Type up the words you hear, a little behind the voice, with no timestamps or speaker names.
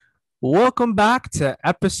Welcome back to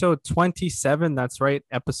episode 27. That's right,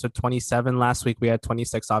 episode 27. Last week we had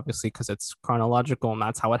 26, obviously, because it's chronological and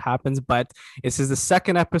that's how it happens. But this is the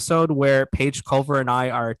second episode where Paige Culver and I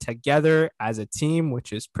are together as a team,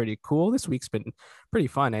 which is pretty cool. This week's been pretty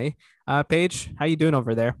fun, eh? Paige, how you doing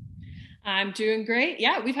over there? I'm doing great.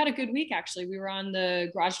 Yeah, we've had a good week actually. We were on the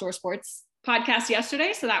Garage Door Sports podcast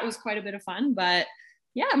yesterday, so that was quite a bit of fun. But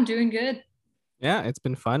yeah, I'm doing good. Yeah, it's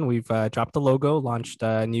been fun. We've dropped the logo, launched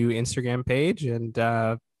a new Instagram page, and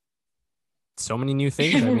so many new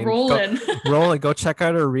things. I We're mean, go rolling. roll it, go check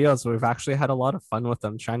out our reels. We've actually had a lot of fun with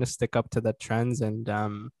them, trying to stick up to the trends, and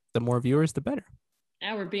the more viewers, the better.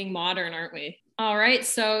 Yeah, we're being modern, aren't we? All right.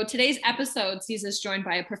 So today's episode sees us joined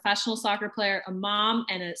by a professional soccer player, a mom,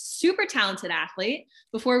 and a super talented athlete.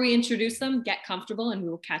 Before we introduce them, get comfortable and we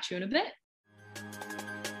will catch you in a bit.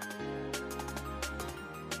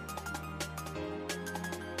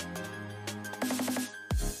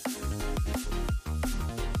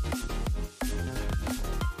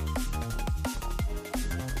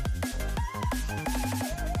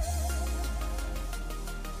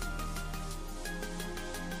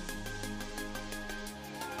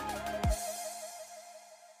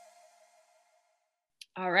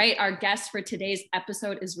 All right. Our guest for today's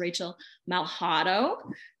episode is Rachel Malhado.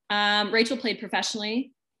 Rachel played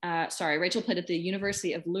professionally. Rachel played at the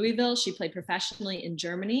University of Louisville. She played professionally in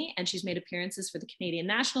Germany, and she's made appearances for the Canadian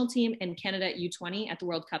national team and Canada U20 at the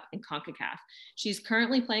World Cup and CONCACAF. She's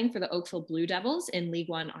currently playing for the Oakville Blue Devils in League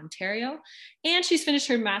One, Ontario, and she's finished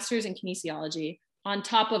her master's in kinesiology. On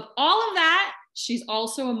top of all of that, she's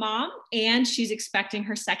also a mom, and she's expecting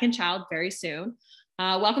her second child very soon.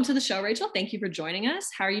 Welcome to the show, Rachel. Thank you for joining us.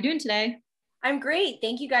 How are you doing today? I'm great.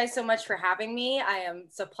 Thank you guys so much for having me.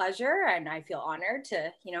 It's a pleasure and I feel honored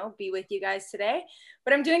to, be with you guys today,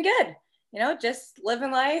 but I'm doing good. Just living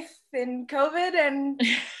life in COVID and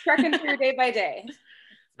trekking through day by day.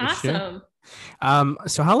 Awesome.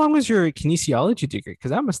 So how long was your kinesiology degree? Because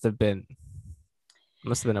that must have been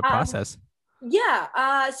a process.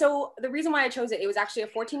 So the reason why I chose it was actually a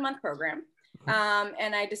 14-month program.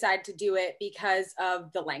 And I decided to do it because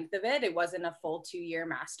of the length of it. It wasn't a full 2-year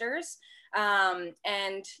master's. And,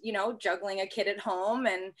 juggling a kid at home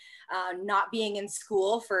and not being in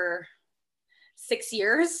school for 6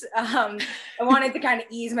 years, I wanted to kind of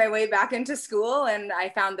ease my way back into school. And I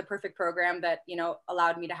found the perfect program that,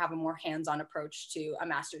 allowed me to have a more hands-on approach to a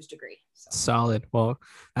master's degree. So. Solid. Well,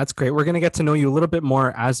 that's great. We're going to get to know you a little bit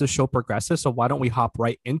more as the show progresses. So why don't we hop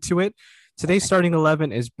right into it? Today's starting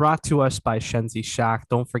 11 is brought to us by Shenzi Shack.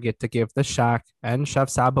 Don't forget to give the Shack and Chef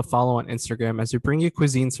Sab a follow on Instagram as we bring you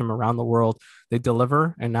cuisines from around the world. They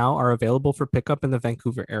deliver and now are available for pickup in the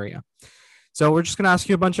Vancouver area. So we're just going to ask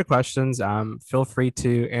you a bunch of questions. Feel free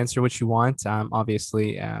to answer what you want.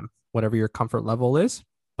 Obviously, whatever your comfort level is.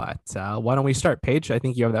 But why don't we start? Paige, I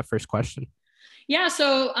think you have that first question. Yeah,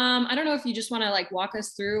 so I don't know if you just want to walk us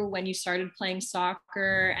through when you started playing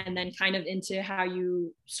soccer and then kind of into how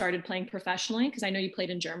you started playing professionally, because I know you played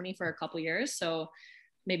in Germany for a couple years. So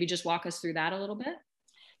maybe just walk us through that a little bit.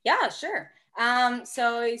 Yeah, sure.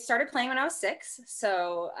 So I started playing when I was 6,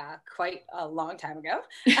 so quite a long time ago.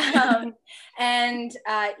 I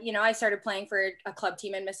started playing for a club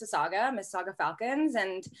team in Mississauga Falcons,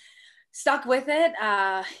 and stuck with it.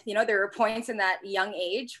 There were points in that young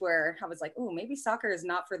age where I was like, oh, maybe soccer is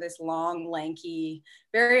not for this long, lanky,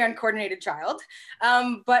 very uncoordinated child.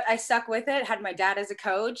 But I stuck with it, had my dad as a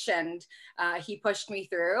coach, and he pushed me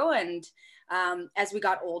through. And as we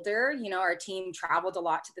got older, our team traveled a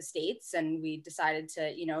lot to the States, and we decided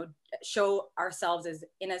to, show ourselves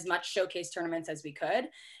in as much showcase tournaments as we could.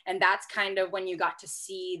 And that's kind of when you got to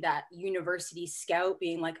see that university scout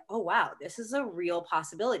being like, oh, wow, this is a real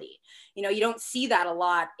possibility. You don't see that a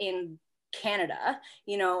lot in Canada,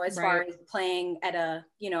 as far as playing at a,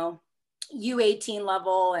 U18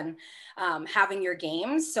 level and having your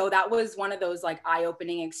games. So that was one of those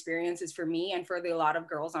eye-opening experiences for me and for a lot of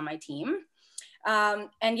girls on my team.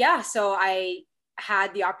 So I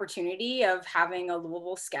had the opportunity of having a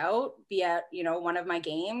Louisville scout be at, one of my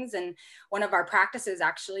games and one of our practices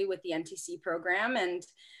actually with the NTC program. And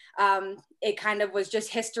it kind of was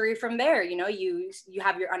just history from there. You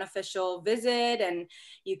have your unofficial visit and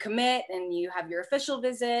you commit and you have your official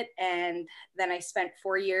visit. And then I spent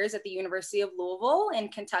 4 years at the University of Louisville in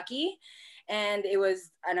Kentucky. And it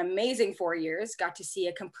was an amazing 4 years, got to see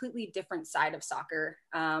a completely different side of soccer,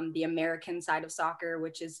 the American side of soccer,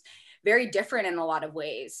 which is very different in a lot of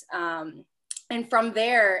ways. And from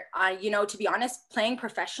there, to be honest, playing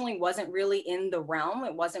professionally wasn't really in the realm.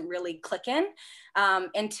 It wasn't really clicking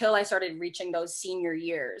until I started reaching those senior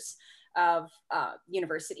years of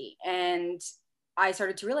university. And I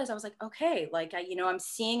started to realize, I was like, okay, like, I'm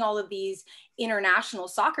seeing all of these international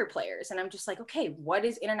soccer players, and I'm just like, okay, what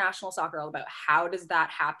is international soccer all about? How does that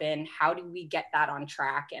happen? How do we get that on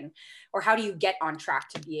track? Or how do you get on track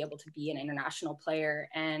to be able to be an international player?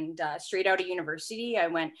 And straight out of university, I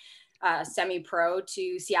went semi-pro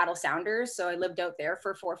to Seattle Sounders. So I lived out there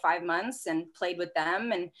for 4 or 5 months and played with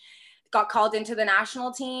them and got called into the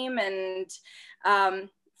national team. And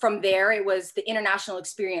from there, it was the international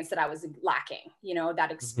experience that I was lacking,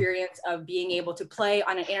 that experience of being able to play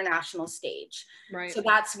on an international stage. Right. So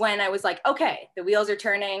that's when I was like, okay, the wheels are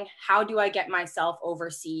turning. How do I get myself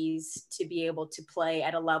overseas to be able to play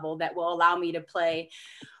at a level that will allow me to play,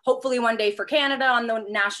 hopefully one day for Canada on the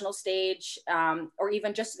national stage, or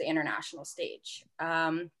even just the international stage.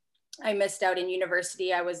 I missed out in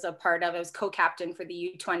university. I was co-captain for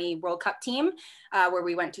the U20 World Cup team, where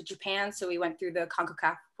we went to Japan. So we went through the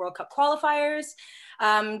CONCACAF World Cup qualifiers.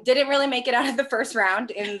 Didn't really make it out of the first round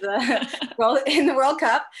in the World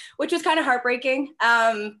Cup, which was kind of heartbreaking.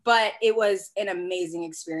 But it was an amazing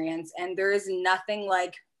experience. And there is nothing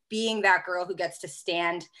like being that girl who gets to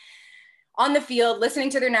stand on the field, listening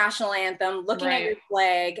to their national anthem, looking at your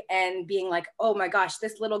flag and being like, oh my gosh,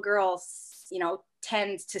 this little girl,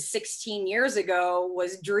 10 to 16 years ago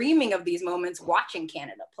was dreaming of these moments watching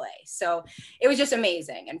Canada play. So it was just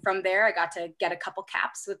amazing. And from there, I got to get a couple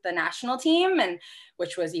caps with the national team, and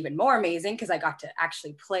which was even more amazing because I got to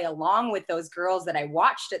actually play along with those girls that I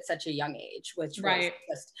watched at such a young age, which was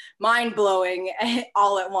just mind blowing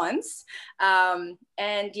all at once.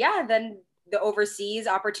 And yeah, then the overseas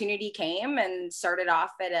opportunity came and started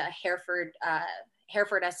off at a Hereford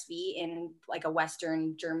SV in like a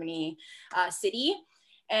Western Germany city.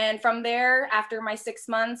 And from there, after my 6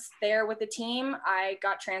 months there with the team, I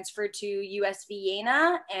got transferred to USV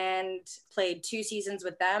Jena and played 2 seasons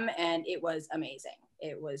with them. And it was amazing.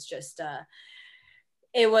 It was just,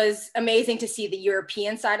 it was amazing to see the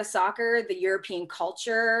European side of soccer, the European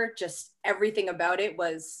culture, just everything about it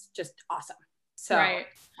was just awesome. So,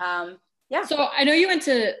 yeah. So I know you went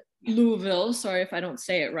to Louisville. Sorry if I don't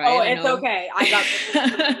say it right. Oh, it's okay. I got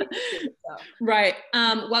so. Right.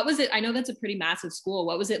 What was it? I know that's a pretty massive school.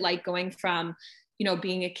 What was it like going from,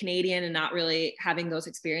 being a Canadian and not really having those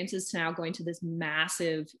experiences to now going to this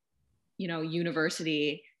massive,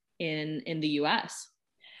 university in the US?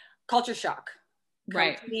 Culture shock.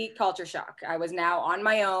 Right. Complete culture shock. I was now on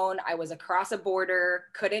my own. I was across a border,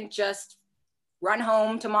 couldn't just run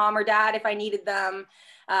home to mom or dad if I needed them.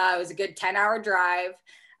 It was a good 10-hour drive.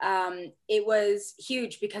 It was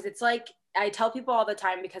huge because it's like, I tell people all the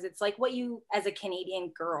time, because it's like what you, as a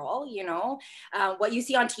Canadian girl, what you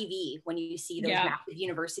see on TV when you see those massive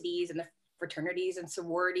universities and the fraternities and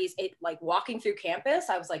sororities, it like walking through campus,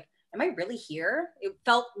 I was like, am I really here? It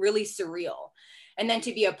felt really surreal. And then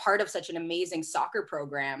to be a part of such an amazing soccer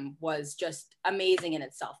program was just amazing in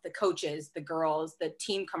itself. The coaches, the girls, the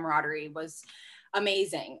team camaraderie was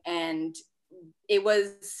amazing. And it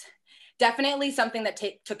was definitely something that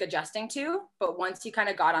took adjusting to, but once you kind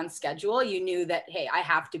of got on schedule, you knew that, hey, I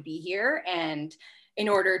have to be here. And in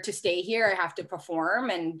order to stay here, I have to perform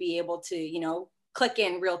and be able to, click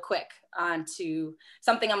in real quick onto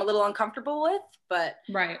something I'm a little uncomfortable with. But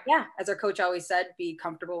yeah, as our coach always said, be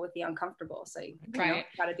comfortable with the uncomfortable. So you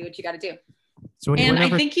got to do what you got to do. So I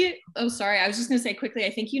think I was just going to say quickly, I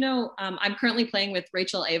think, I'm currently playing with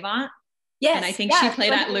Rachel Avant. Yes. And I think she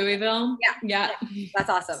played at Louisville. Yeah. That's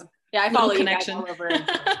awesome. Yeah, I follow you guys all over.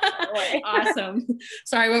 Awesome.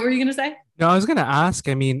 Sorry, what were you going to say? No, I was going to ask,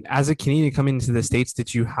 I mean, as a Canadian coming into the States,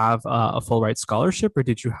 did you have a full ride scholarship, or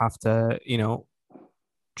did you have to,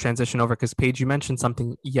 transition over? Because Paige, you mentioned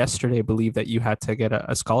something yesterday, I believe, that you had to get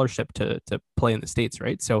a scholarship to play in the States,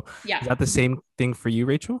 right? So is that the same thing for you,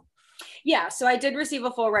 Rachel? Yeah, so I did receive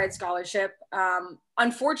a full ride scholarship.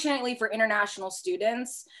 Unfortunately for international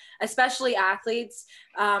students, especially athletes,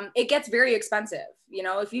 it gets very expensive.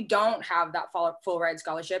 If you don't have that full ride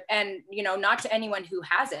scholarship, and, not to anyone who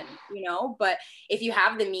hasn't, but if you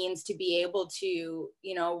have the means to be able to,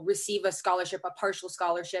 receive a scholarship, a partial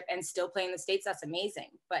scholarship, and still play in the States, that's amazing.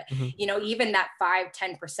 But, even that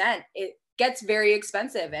 5-10%, it gets very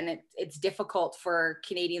expensive, and it's difficult for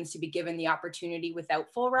Canadians to be given the opportunity without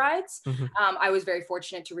full rides. I was very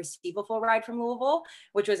fortunate to receive a full ride from Louisville,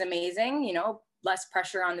 which was amazing, less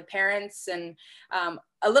pressure on the parents and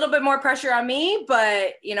a little bit more pressure on me,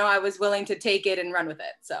 but I was willing to take it and run with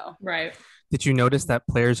it. So Did you notice that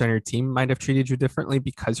players on your team might have treated you differently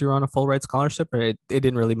because you're on a full ride scholarship, or it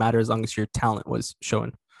didn't really matter as long as your talent was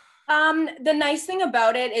shown? The nice thing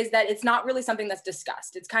about it is that it's not really something that's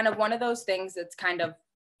discussed. It's kind of one of those things that's kind of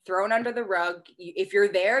thrown under the rug. If you're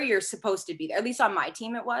there, you're supposed to be there. At least on my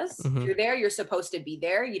team, it was. If you're there, you're supposed to be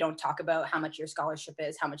there. You don't talk about how much your scholarship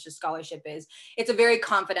is, how much the scholarship is. It's a very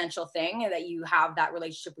confidential thing, and that you have that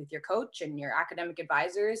relationship with your coach and your academic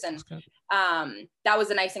advisors. And that was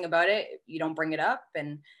the nice thing about it. You don't bring it up,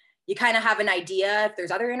 and you kind of have an idea if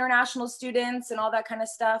there's other international students and all that kind of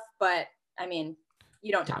stuff. But I mean,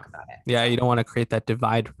 you don't talk about it. Yeah, you don't want to create that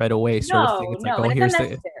divide right away sort of thing. It's like, oh, and here's it's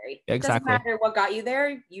unnecessary. Exactly. It doesn't matter what got you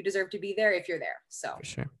there. You deserve to be there if you're there. So for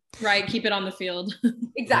sure. Right. Keep it on the field.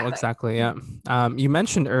 Exactly. Oh, exactly. Yeah. You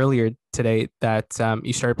mentioned earlier today that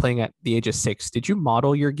you started playing at the age of 6. Did you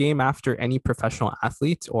model your game after any professional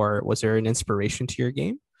athlete, or was there an inspiration to your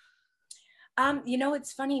game?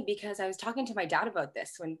 It's funny because I was talking to my dad about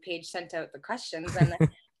this when Paige sent out the questions, and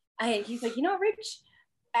he's like, Rich,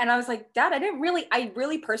 and I was like, Dad, I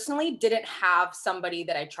really personally didn't have somebody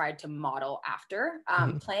that I tried to model after.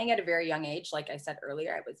 Playing at a very young age, like I said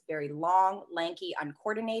earlier, I was very long, lanky,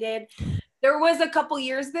 uncoordinated. There was a couple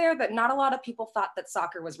years there that not a lot of people thought that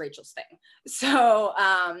soccer was Rachel's thing. So,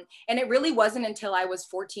 and it really wasn't until I was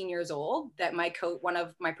 14 years old that one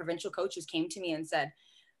of my provincial coaches came to me and said,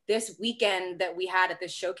 this weekend that we had at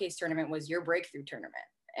this showcase tournament was your breakthrough tournament.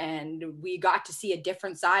 And we got to see a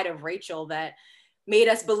different side of Rachel that made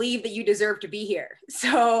us believe that you deserve to be here.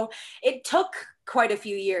 So it took quite a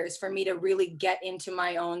few years for me to really get into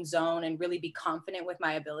my own zone and really be confident with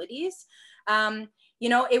my abilities.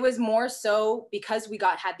 It was more so because we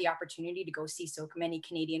had the opportunity to go see so many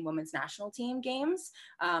Canadian women's national team games.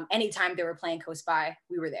 Anytime they were playing close by,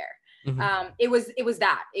 we were there. It was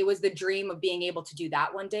the dream of being able to do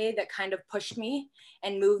that one day that kind of pushed me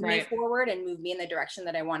and moved me forward and moved me in the direction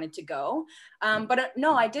that I wanted to go. But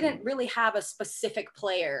no, I didn't really have a specific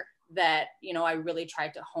player that, I really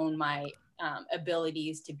tried to hone my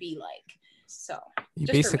abilities to be like. So you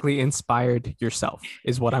basically inspired yourself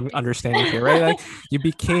is what I'm understanding here, right? Like you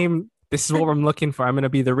became, this is what I'm looking for. I'm going to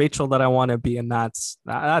be the Rachel that I want to be. And that's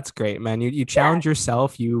great, man. You challenge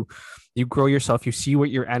yourself, you grow yourself, you see what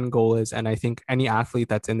your end goal is. And I think any athlete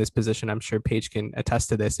that's in this position, I'm sure Paige can attest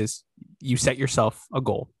to this, is you set yourself a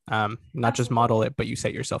goal, not just model it, but you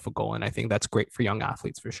set yourself a goal. And I think that's great for young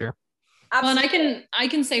athletes for sure. Absolutely. Well, and I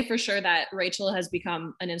can say for sure that Rachel has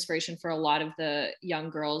become an inspiration for a lot of the young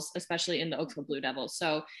girls, especially in the Oakville Blue Devils.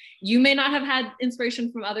 So you may not have had inspiration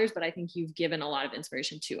from others, but I think you've given a lot of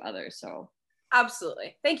inspiration to others. So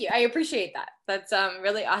absolutely. Thank you. I appreciate that. That's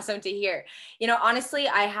really awesome to hear. Honestly,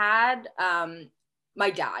 I had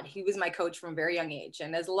my dad. He was my coach from a very young age.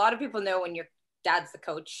 And as a lot of people know, when your dad's the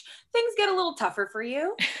coach, things get a little tougher for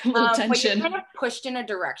you. Tension. But you're kind of pushed in a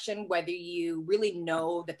direction, whether you really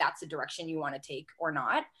know that that's the direction you want to take or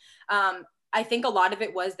not. I think a lot of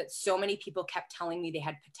it was that so many people kept telling me I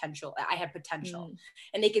had potential,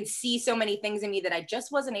 and they could see so many things in me that I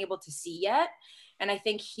just wasn't able to see yet. And I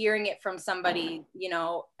think hearing it from somebody,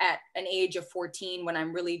 at an age of 14, when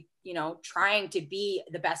I'm really, trying to be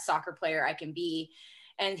the best soccer player I can be,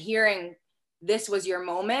 and hearing this was your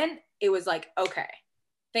moment, it was like, okay,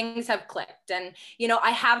 things have clicked. And, I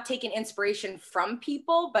have taken inspiration from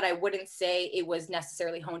people, but I wouldn't say it was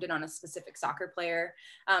necessarily honed in on a specific soccer player.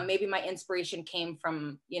 Maybe my inspiration came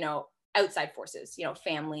from, outside forces,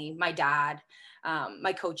 family, my dad,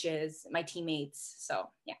 my coaches, my teammates. So,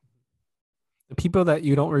 yeah. The people that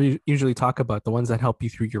you don't usually talk about, the ones that help you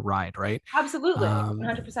through your ride, right? Absolutely.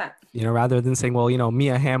 100%. Rather than saying, well,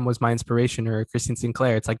 Mia Hamm was my inspiration or Christine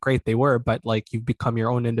Sinclair, it's like, great, they were, but like you've become your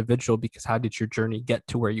own individual because how did your journey get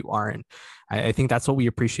to where you are? And I think that's what we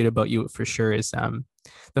appreciate about you for sure is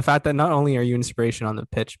the fact that not only are you inspiration on the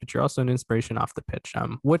pitch, but you're also an inspiration off the pitch,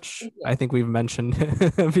 which I think we've mentioned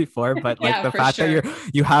before, but like the fact that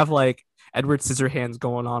you have like Edward Scissorhands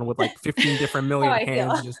going on with like 15 different million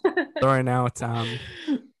hands just throwing out.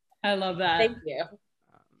 I love that. Thank you.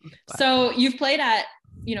 So you've played at,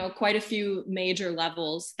 quite a few major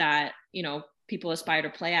levels that, people aspire to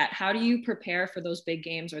play at. How do you prepare for those big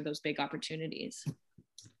games or those big opportunities?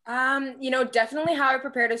 Definitely how I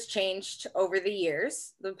prepared has changed over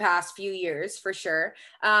the past few years for sure.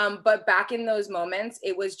 But back in those moments,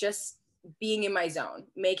 it was just being in my zone,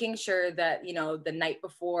 making sure that, the night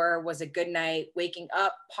before was a good night, waking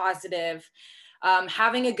up positive,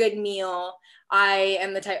 having a good meal. I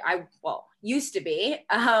am the type, used to be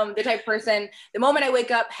the type of person, the moment I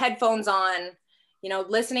wake up, headphones on,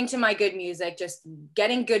 listening to my good music, just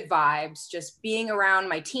getting good vibes, just being around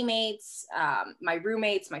my teammates, my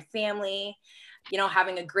roommates, my family,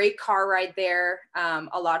 having a great car ride there.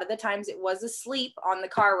 A lot of the times it was asleep on the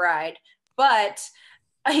car ride, but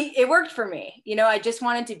it worked for me. I just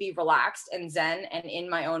wanted to be relaxed and zen and in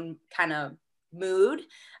my own kind of mood.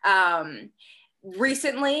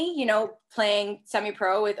 recently, you know, playing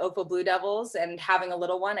semi-pro with Oakville Blue Devils and having a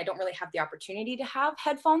little one, I don't really have the opportunity to have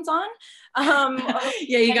headphones on.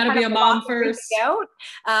 Yeah, you got to be a mom first.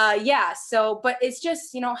 Yeah. So, but it's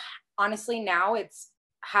just, you know, honestly, now it's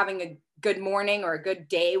having a good morning or a good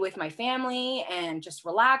day with my family and just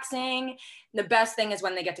relaxing. The best thing is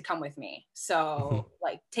when they get to come with me. So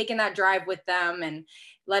like taking that drive with them and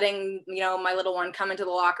letting, you know, my little one come into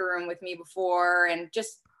the locker room with me before, and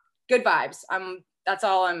just good vibes. That's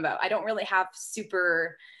all I'm about. I don't really have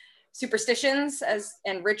superstitions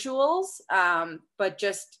and rituals, but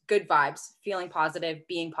just good vibes, feeling positive,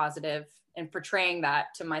 being positive, and portraying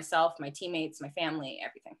that to myself, my teammates, my family,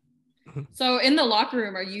 everything. So in the locker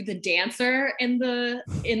room, are you the dancer in the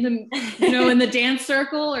you know, in the dance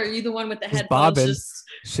circle, or are you the one with the headphones?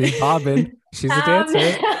 She's bobbing. She's a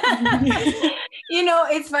dancer. You know,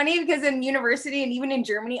 it's funny because in university and even in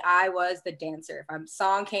Germany, I was the dancer. If a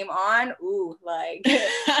song came on, ooh, like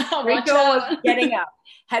Rachel was getting up.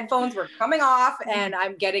 Headphones were coming off, and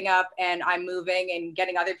I'm getting up and I'm moving and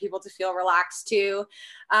getting other people to feel relaxed too.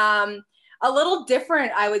 A little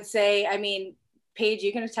different, I would say. I mean, Paige,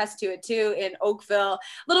 you can attest to it too. In Oakville, a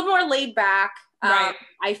little more laid back. Right.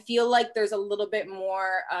 I feel like there's a little bit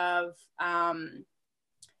more of,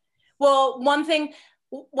 well,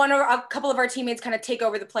 a couple of our teammates kind of take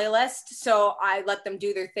over the playlist. So I let them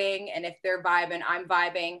do their thing. And if they're vibing, I'm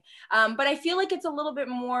vibing. But I feel like it's a little bit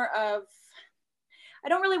more of, I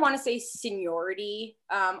don't really want to say seniority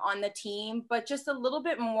on the team, but just a little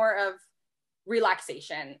bit more of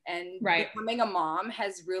relaxation. And becoming a mom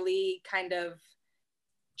has really kind of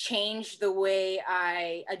changed the way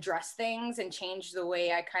I address things and changed the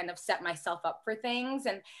way I kind of set myself up for things.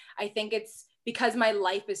 And I think it's because my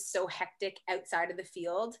life is so hectic outside of the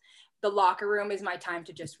field. The locker room is my time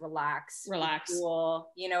to just relax. Cool.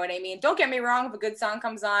 You know what I mean? Don't get me wrong. If a good song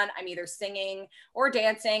comes on, I'm either singing or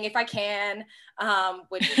dancing if I can,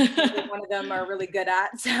 which one of them are really good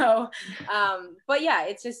at. So, but yeah,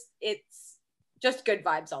 it's just good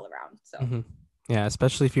vibes all around. So. Yeah,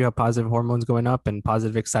 especially if you have positive hormones going up and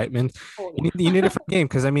positive excitement. You need a different game,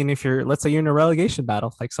 because I mean, if let's say you're in a relegation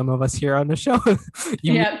battle, like some of us here on the show,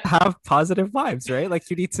 you have positive vibes, right? Like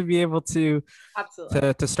you need to be able to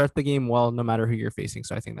to start the game well, no matter who you're facing.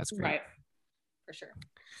 So I think that's great. Right. For sure.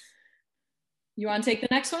 You want to take the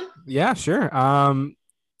next one? Yeah, sure.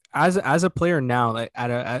 As a player now, like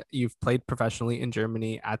you've played professionally in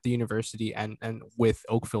Germany at the university and with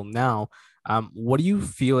Oakville now. What do you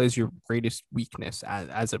feel is your greatest weakness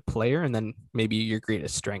as a player, and then maybe your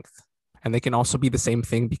greatest strength? And they can also be the same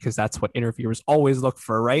thing, because that's what interviewers always look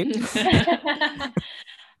for, right?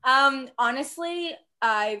 Honestly,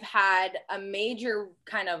 I've had a major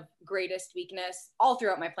kind of greatest weakness all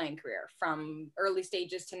throughout my playing career, from early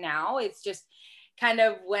stages to now. It's just kind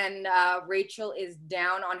of when Rachel is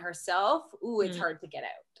down on herself, it's hard to get out.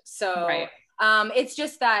 So it's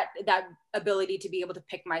just that ability to be able to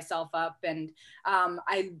pick myself up. And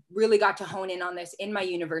I really got to hone in on this in my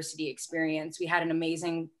university experience. We had an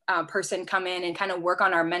amazing person come in and kind of work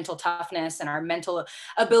on our mental toughness and our mental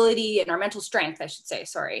ability and our mental strength, I should say,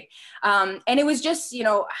 sorry. And it was just, you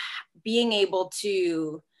know, being able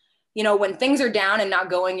to, you know, when things are down and not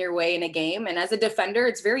going your way in a game. And as a defender,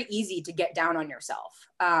 it's very easy to get down on yourself.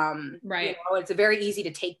 You know, it's very easy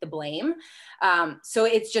to take the blame. So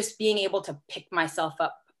it's just being able to pick myself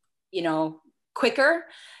up, you know, quicker,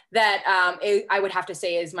 that I would have to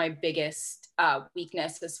say is my biggest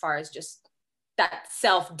weakness, as far as just that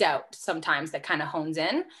self-doubt sometimes that kind of hones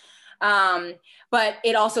in. But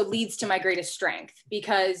it also leads to my greatest strength,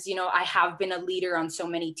 because, you know, I have been a leader on so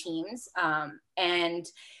many teams, and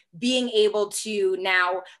being able to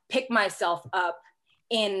now pick myself up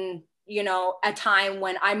in, you know, a time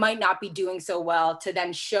when I might not be doing so well, to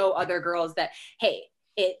then show other girls that, hey,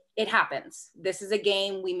 it happens. This is a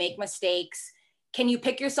game. We make mistakes. Can you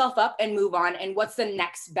pick yourself up and move on? And what's the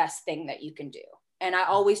next best thing that you can do? And I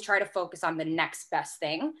always try to focus on the next best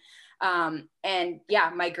thing. And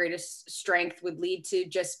yeah, my greatest strength would lead to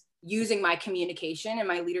just using my communication and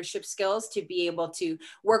my leadership skills to be able to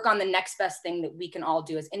work on the next best thing that we can all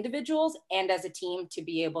do as individuals and as a team to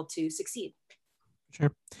be able to succeed.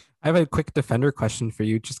 Sure. I have a quick defender question for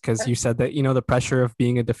you, just because you said that, you know, the pressure of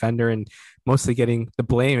being a defender and mostly getting the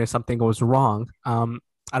blame if something goes wrong.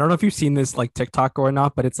 I don't know if you've seen this like TikTok or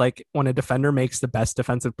not, but it's like when a defender makes the best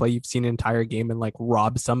defensive play you've seen an entire game and like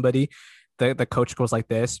robs somebody, the coach goes like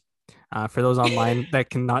this. For those online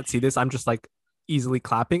that cannot see this, I'm just like easily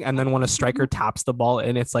clapping, and then when a striker taps the ball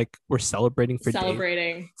in, it's like we're celebrating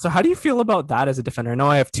days. So how do you feel about that as a defender? I know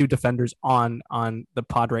I have two defenders on the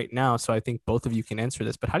pod right now, so I think both of you can answer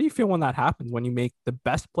this, but how do you feel when that happens, when you make the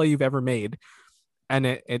best play you've ever made And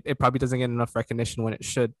it probably doesn't get enough recognition when it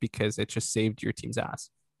should, because it just saved your team's ass.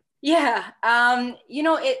 Yeah.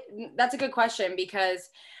 That's a good question, because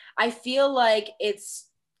I feel like it's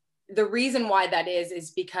the reason why that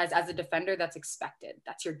is because as a defender, that's expected.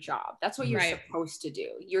 That's your job. That's what you're supposed to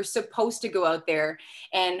do. You're supposed to go out there,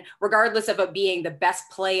 and regardless of it being the best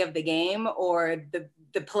play of the game or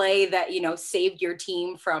the play that, saved your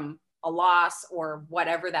team from a loss or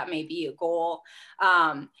whatever that may be, a goal,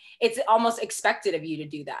 it's almost expected of you to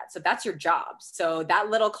do that. So that's your job. So that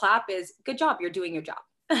little clap is good job. You're doing your job.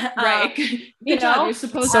 Right. Good job. You're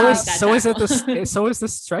supposed to so is the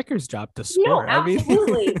striker's job to score.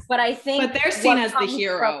 Absolutely. I mean, but I think but they're seen as the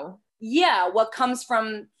hero. What comes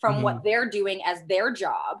from what they're doing as their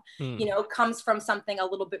job, comes from something a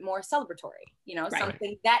little bit more celebratory,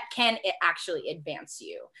 something that can actually advance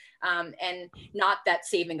you. And not that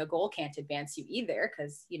saving a goal can't advance you either,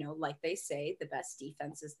 because, like they say, the best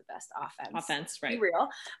defense is the best offense. Right. Be real.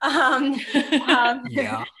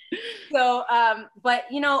 Yeah. So, but,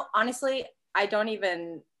 honestly, I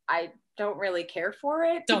don't really care for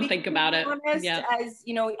it. Don't think about it. Honest, yeah.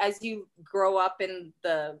 As you grow up in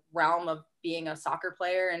the realm of being a soccer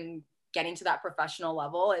player and getting to that professional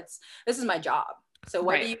level, this is my job. So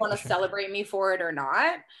whether you want to celebrate me for it or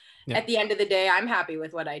not, at the end of the day, I'm happy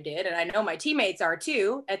with what I did. And I know my teammates are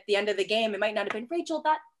too. At the end of the game, it might not have been Rachel,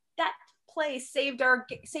 that play saved our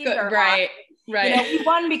right. We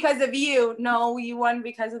won because of you. No, you won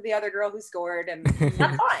because of the other girl who scored, and that's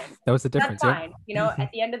fine. That was the difference. That's fine.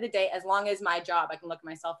 At the end of the day, as long as my job, I can look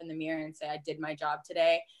myself in the mirror and say I did my job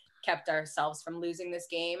today, kept ourselves from losing this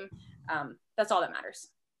game. That's all that matters.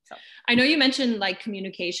 So I know you mentioned like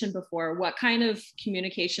communication before. What kind of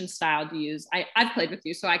communication style do you use? I've played with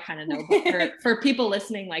you, so I kind of know. But for people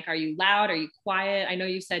listening, like, are you loud? Are you quiet? I know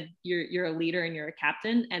you said you're a leader and you're a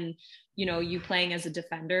captain, and you playing as a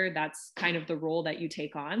defender, that's kind of the role that you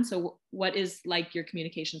take on. So what is like your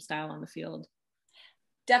communication style on the field?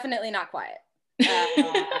 Definitely not quiet.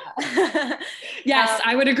 Yes,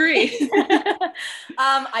 I would agree.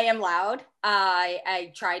 I am loud.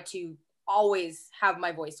 I try to always have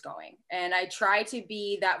my voice going, and I try to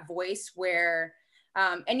be that voice where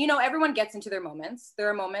everyone gets into their moments. There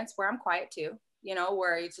are moments where I'm quiet too,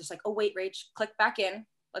 where it's just like, oh wait, Rach, click back in,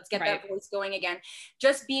 let's get that voice going again.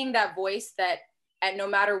 Just being that voice that at no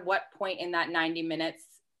matter what point in that 90 minutes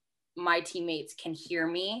my teammates can hear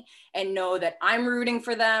me and know that I'm rooting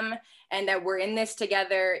for them and that we're in this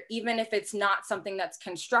together, even if it's not something that's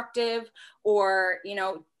constructive or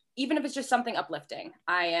even if it's just something uplifting.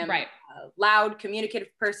 I am a loud,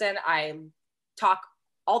 communicative person. I talk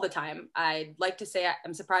all the time. I'd like to say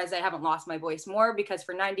I'm surprised I haven't lost my voice more, because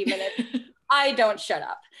for 90 minutes, I don't shut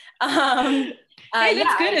up. Hey,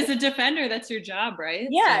 that's good. As a defender, that's your job, right?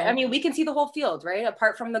 Yeah. So. I mean, we can see the whole field, right?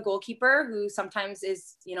 Apart from the goalkeeper, who sometimes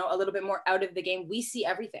is, a little bit more out of the game, we see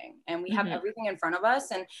everything and we have everything in front of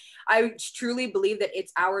us. And I truly believe that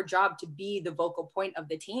it's our job to be the vocal point of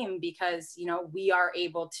the team, because, we are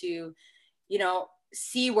able to,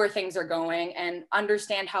 see where things are going and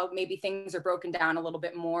understand how maybe things are broken down a little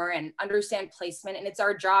bit more and understand placement. And it's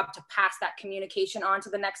our job to pass that communication on to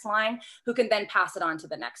the next line, who can then pass it on to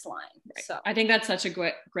the next line. Right. So I think that's such a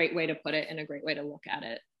great way to put it and a great way to look at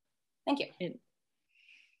it. Thank you.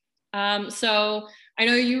 So I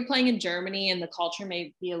know you were playing in Germany and the culture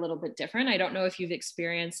may be a little bit different. I don't know if you've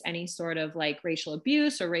experienced any sort of like racial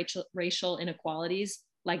abuse or racial inequalities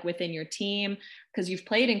like within your team, because you've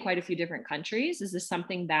played in quite a few different countries. Is this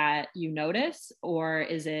something that you notice, or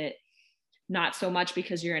is it not so much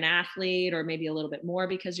because you're an athlete, or maybe a little bit more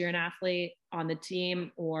because you're an athlete on the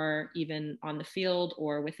team, or even on the field,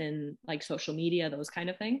 or within like social media, those kind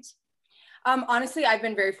of things? Honestly, I've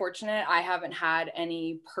been very fortunate. I haven't had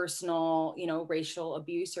any personal, racial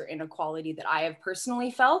abuse or inequality that I have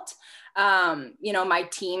personally felt. My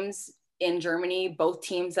teams in Germany, both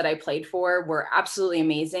teams that I played for were absolutely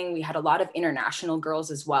amazing. We had a lot of international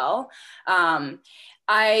girls as well.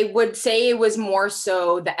 I would say it was more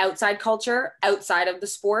so the outside culture, outside of the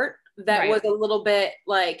sport, that was a little bit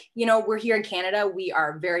like, we're here in Canada, we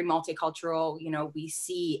are very multicultural, we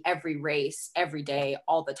see every race every day,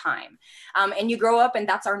 all the time. And you grow up and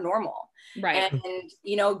that's our normal. Right.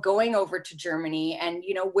 And, going over to Germany and,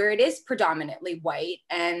 where it is predominantly white.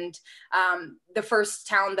 And the first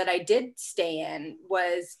town that I did stay in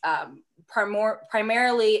was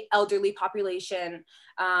primarily elderly population,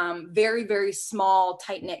 very, very small,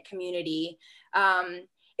 tight-knit community.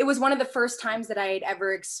 It was one of the first times that I had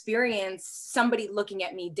ever experienced somebody looking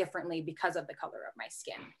at me differently because of the color of my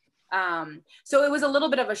skin. So it was a little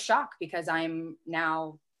bit of a shock, because I'm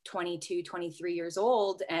now 22, 23 years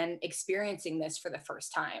old and experiencing this for the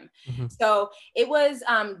first time. Mm-hmm. So it was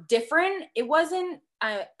different. It wasn't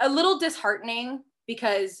a little disheartening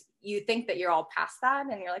because you think that you're all past that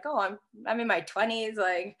and you're like, oh, I'm in my 20s.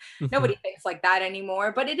 Like nobody thinks like that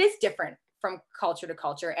anymore, but it is different from culture to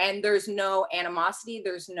culture. And there's no animosity.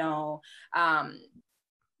 There's no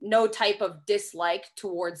type of dislike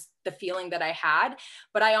towards the feeling that I had.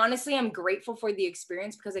 But I honestly am grateful for the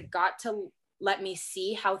experience because it got to let me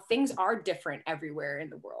see how things are different everywhere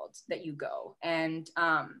in the world that you go. And,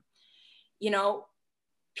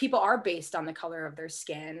 people are based on the color of their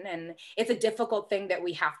skin, and it's a difficult thing that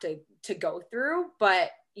we have to go through,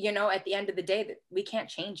 but at the end of the day, we can't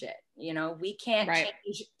change it. We can't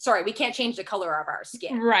we can't change the color of our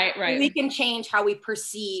skin. Right. We can change how we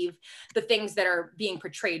perceive the things that are being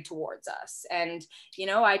portrayed towards us. And,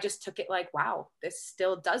 I just took it like, wow, this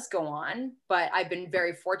still does go on. But I've been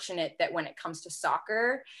very fortunate that when it comes to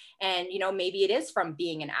soccer and, maybe it is from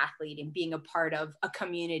being an athlete and being a part of a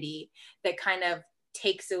community that kind of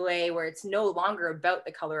takes away where it's no longer about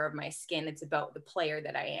the color of my skin, it's about the player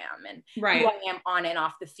that I am and who I am on and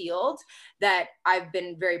off the field, that I've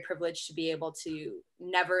been very privileged to be able to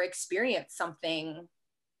never experience something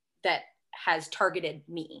that has targeted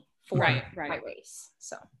me for my race.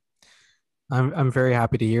 So I'm very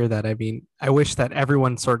happy to hear that. I mean, I wish that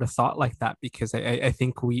everyone sort of thought like that, because I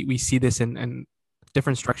think we see this in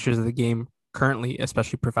different structures of the game currently,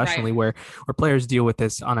 especially professionally, where players deal with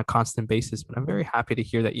this on a constant basis. But I'm very happy to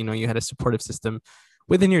hear that, you had a supportive system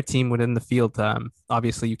within your team, within the field.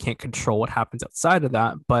 Obviously you can't control what happens outside of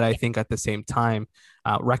that, but I think at the same time,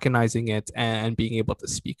 recognizing it and being able to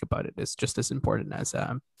speak about it is just as important as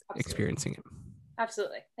experiencing it.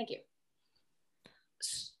 Absolutely. Thank you.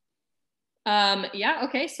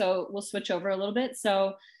 Okay. So we'll switch over a little bit.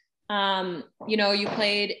 So, you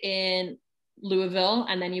played in Louisville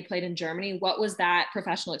and then you played in Germany. What was that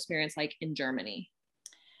professional experience like in Germany?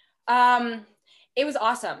 It was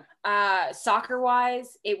awesome. Soccer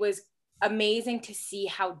wise, it was amazing to see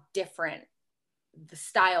how different the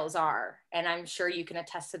styles are. And I'm sure you can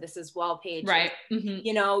attest to this as well, Paige. Right.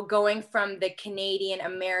 Going from the Canadian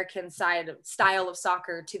American style of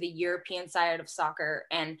soccer to the European side of soccer,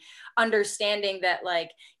 and understanding that,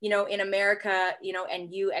 like, in America,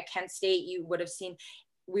 and you at Kent State, you would have seen,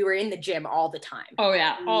 we were in the gym all the time. Oh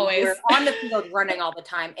yeah, always. We were on the field running all the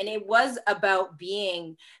time. And it was about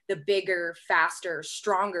being the bigger, faster,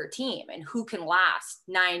 stronger team and who can last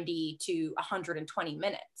 90 to 120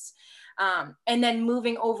 minutes. And then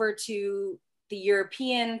moving over to the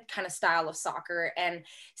European kind of style of soccer and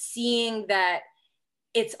seeing that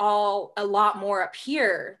it's all a lot more up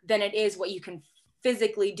here than it is what you can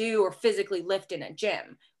physically do or physically lift in a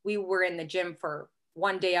gym. We were in the gym for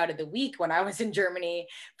one day out of the week when I was in Germany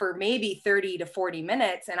for maybe 30 to 40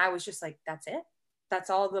 minutes. And I was just like, that's it. That's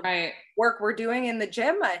all the work we're doing in the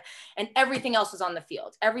gym. And everything else was on the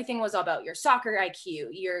field. Everything was about your soccer IQ,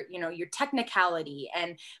 your technicality,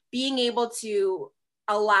 and being able to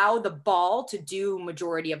allow the ball to do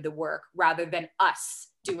majority of the work rather than us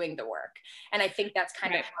doing the work. And I think that's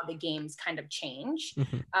kind of how the games kind of change.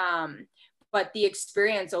 But the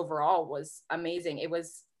experience overall was amazing.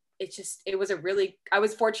 I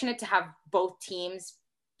was fortunate to have both teams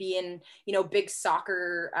be in, big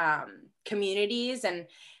soccer communities, and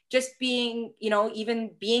just being,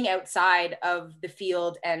 even being outside of the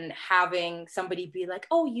field and having somebody be like,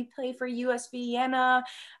 oh, you play for US Vienna,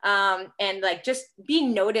 and like just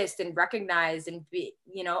being noticed and recognized and be,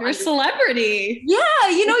 you're a celebrity. Yeah,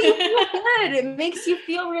 you feel good. It makes you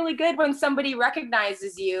feel really good when somebody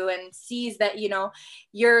recognizes you and sees that,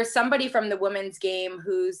 you're somebody from the women's game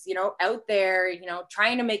who's, out there,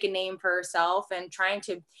 trying to make a name for herself and trying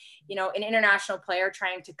to, an international player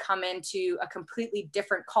trying to come into a completely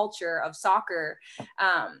different culture of soccer.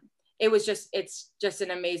 It's just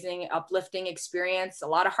an amazing, uplifting experience, a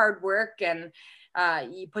lot of hard work, and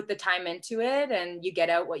you put the time into it and you get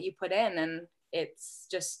out what you put in. And it's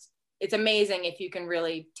amazing if you can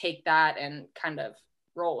really take that and kind of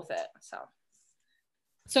roll with it.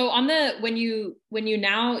 So when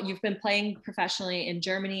you've been playing professionally in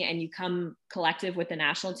Germany and you come collective with the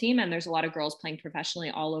national team, and there's a lot of girls playing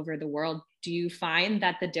professionally all over the world, do you find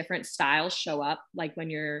that the different styles show up like when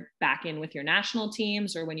you're back in with your national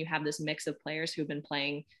teams, or when you have this mix of players who've been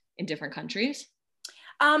playing in different countries?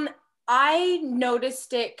 I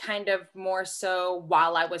noticed it kind of more so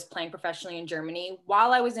while I was playing professionally in Germany.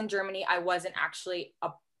 While I was in Germany, I wasn't actually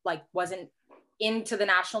wasn't into the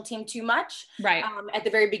national team too much. Right. At the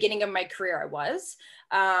very beginning of my career, I was.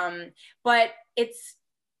 But it's,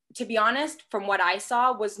 to be honest, from what I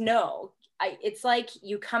saw was no. it's like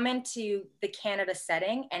you come into the Canada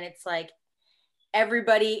setting and it's like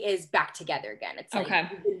everybody is back together again. It's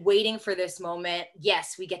like we've been waiting for this moment.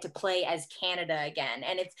 Yes, we get to play as Canada again.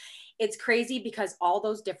 And it's crazy because all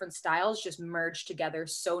those different styles just merge together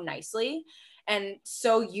so nicely and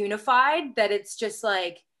so unified that it's just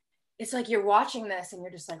like, it's like you're watching this and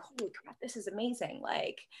you're just like, holy crap, this is amazing.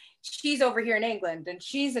 Like she's over here in England and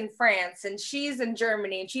she's in France and she's in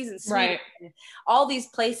Germany and she's in Sweden, and all these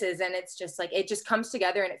places. And it's just like, it just comes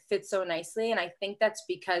together and it fits so nicely. And I think that's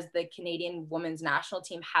because the Canadian women's national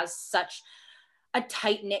team has such a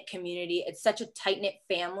tight knit community. It's such a tight knit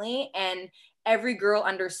family, and every girl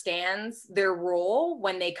understands their role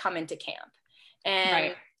when they come into camp.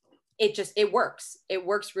 And it works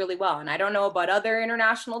really well. And I don't know about other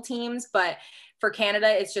international teams, but for Canada,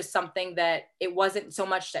 it's just something that it wasn't so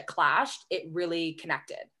much that clashed, it really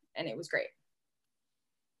connected, and it was great.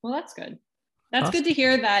 Well, that's good. That's awesome. Good to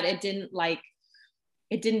hear that it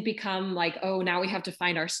didn't become like, oh, now we have to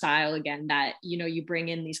find our style again, that, you know, you bring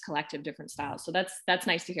in these collective different styles. So that's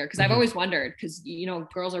nice to hear. Cause I've always wondered, cause you know,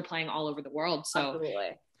 girls are playing all over the world. So,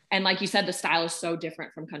 absolutely. And like you said, the style is so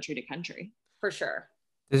different from country to country. For sure.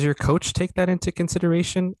 Does your coach take that into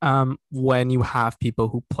consideration when you have people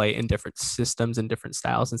who play in different systems and different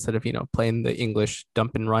styles, instead of, you know, playing the English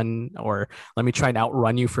dump and run, or let me try and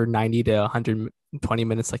outrun you for 90 to 120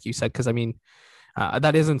 minutes, like you said? Because I mean,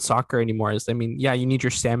 that isn't soccer anymore. Yeah, you need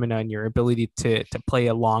your stamina and your ability to play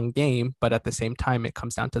a long game, but at the same time, it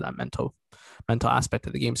comes down to that mental aspect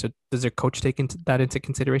of the game. So does your coach take that into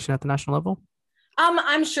consideration at the national level?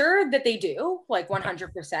 I'm sure that they do, like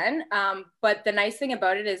 100%. But the nice thing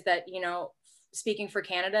about it is that, you know, speaking for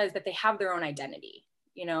Canada, is that they have their own identity.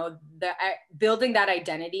 You know, building that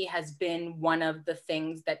identity has been one of the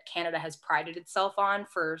things that Canada has prided itself on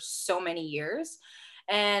for so many years.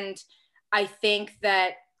 And I think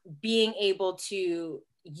that being able to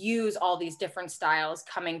use all these different styles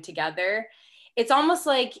coming together, it's almost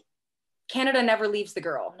like Canada never leaves the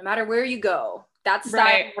girl, no matter where you go. That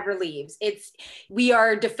style never leaves. We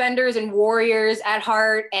are defenders and warriors at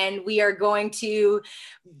heart, and we are going to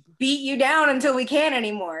beat you down until we can't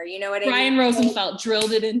anymore. You know what I mean? Brian Rosenfeld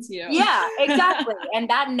drilled it into you. Yeah, exactly. And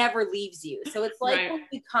that never leaves you. So it's like when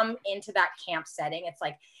you come into that camp setting, it's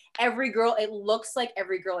like it looks like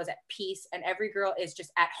every girl is at peace, and every girl is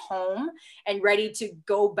just at home and ready to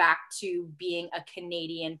go back to being a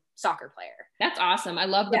Canadian soccer player. That's awesome. I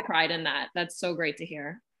love the pride in that. That's so great to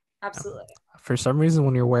hear. Absolutely. For some reason,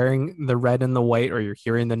 when you're wearing the red and the white, or you're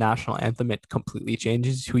hearing the national anthem, it completely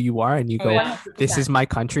changes who you are, and you go, 100%. This is my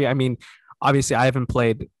country. I mean, obviously I haven't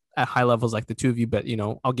played at high levels like the two of you, but, you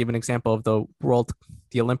know, I'll give an example of the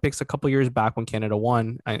Olympics a couple years back when Canada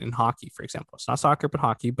won in hockey, for example. It's not soccer, but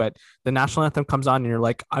hockey, but the national anthem comes on and you're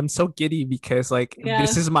like, I'm so giddy because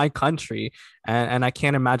this is my country. And I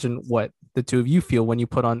can't imagine what the two of you feel when you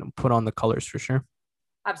put on the colors, for sure.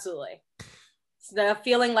 Absolutely. It's the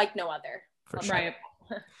feeling like no other. For sure. Right.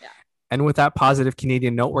 Yeah. And with that positive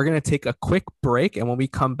Canadian note, we're going to take a quick break. And when we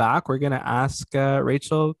come back, we're going to ask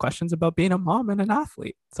Rachel questions about being a mom and an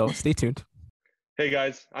athlete. So stay tuned. Hey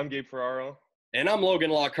guys, I'm Gabe Ferraro. And I'm Logan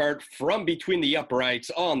Lockhart from Between the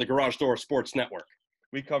Uprights on the Garage Door Sports Network.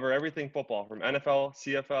 We cover everything football, from NFL,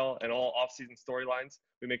 CFL, and all off-season storylines.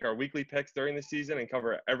 We make our weekly picks during the season and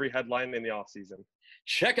cover every headline in the off-season.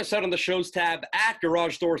 Check us out on the shows tab at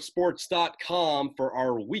GarageDoorSports.com for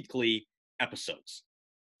our weekly episodes.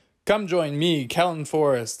 Come join me, Kelton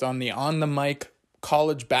Forrest, on the On the Mic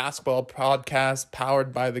college basketball podcast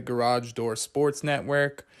powered by the Garage Door Sports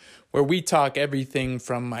Network, where we talk everything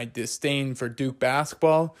from my disdain for Duke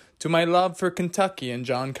basketball to my love for Kentucky and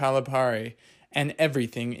John Calipari, and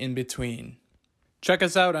everything in between. Check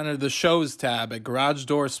us out under the shows tab at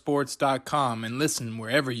GarageDoorSports.com and listen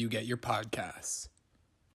wherever you get your podcasts.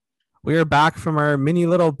 We are back from our mini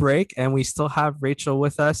little break, and we still have Rachel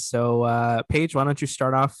with us. So, Paige, why don't you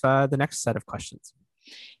start off the next set of questions?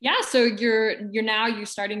 Yeah, so you're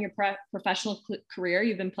starting your professional career.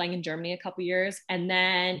 You've been playing in Germany a couple years, and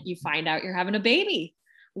then you find out you're having a baby.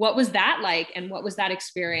 What was that like, and what was that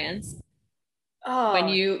experience? When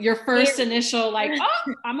your first initial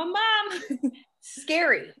I'm a mom.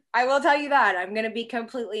 Scary. I will tell you that. I'm going to be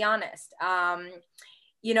completely honest.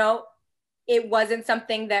 You know, it wasn't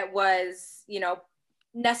something that was, you know,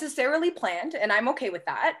 necessarily planned, and I'm okay with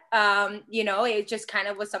that. You know, it just kind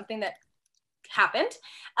of was something that happened.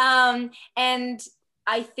 And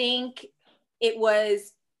I think it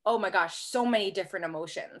was, oh my gosh, so many different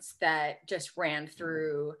emotions that just ran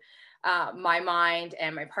through my mind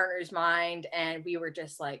and my partner's mind. And we were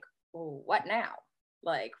just like, oh, what now?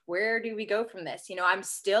 Like, where do we go from this? You know, I'm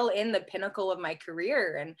still in the pinnacle of my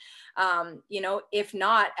career, and you know, if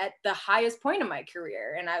not at the highest point of my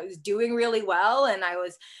career, and I was doing really well, and I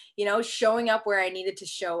was, you know, showing up where I needed to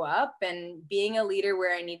show up and being a leader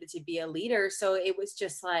where I needed to be a leader. So it was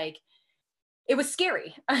just like, it was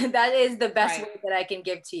scary. That is the best Right. word that I can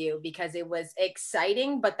give to you, because it was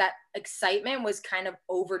exciting, but that excitement was kind of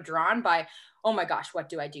overdrawn by, oh my gosh, what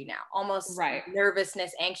do I do now? Almost Right.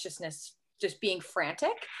 nervousness, anxiousness, just being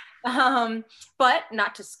frantic. But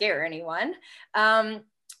not to scare anyone.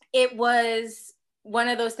 It was one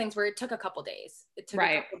of those things where it took a couple days. It took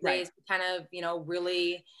a couple days to kind of, you know,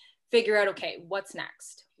 really figure out, okay, what's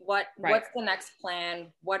next? What's the next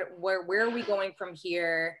plan? Where are we going from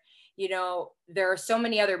here? You know, there are so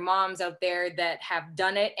many other moms out there that have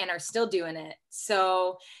done it and are still doing it.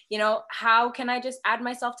 So, you know, how can I just add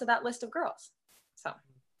myself to that list of girls? So.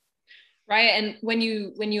 Right. And when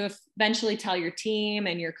you eventually tell your team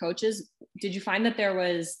and your coaches, did you find that there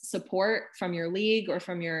was support from your league or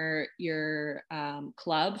from your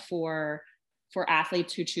club for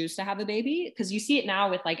athletes who choose to have a baby? Because you see it now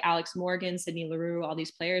with like Alex Morgan, Sydney Leroux, all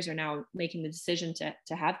these players are now making the decision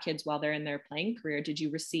to have kids while they're in their playing career. Did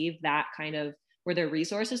you receive that kind of, were there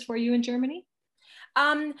resources for you in Germany?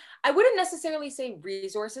 I wouldn't necessarily say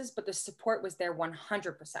resources, but the support was there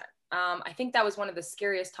 100%. I think that was one of the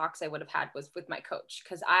scariest talks I would have had was with my coach.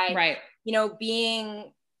 Cause you know,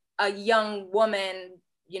 being a young woman,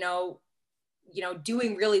 you know,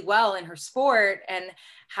 doing really well in her sport and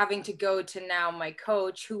having to go to now my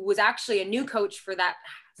coach, who was actually a new coach for that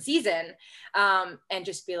season, and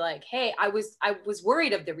just be like, hey, I was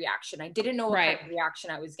worried of the reaction. I didn't know what kind of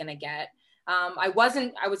reaction I was going to get. I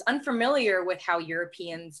was unfamiliar with how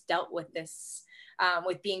Europeans dealt with this,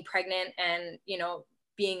 with being pregnant and, you know,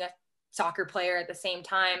 being a soccer player at the same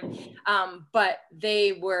time. But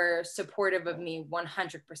they were supportive of me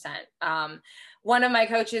 100%. One of my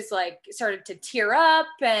coaches like started to tear up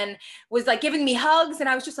and was like giving me hugs. And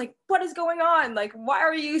I was just like, what is going on? Like, why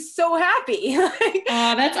are you so happy? Oh,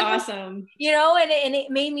 that's awesome. You know, and it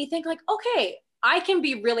made me think like, okay, I can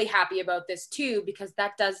be really happy about this too, because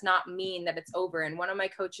that does not mean that it's over. And one of my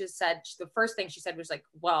coaches said, the first thing she said was like,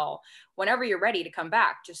 well, whenever you're ready to come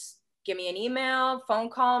back, just give me an email, phone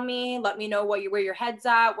call me, let me know where your head's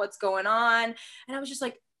at, what's going on. And I was just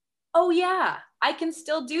like, oh yeah, I can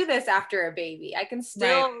still do this after a baby. I can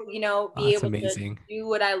still, you know, be able to do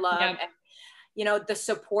what I love. Yep. And, you know, the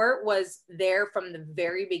support was there from the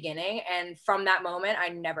very beginning. And from that moment, I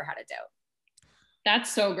never had a doubt.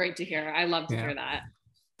 That's so great to hear. I love to hear that.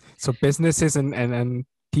 So businesses and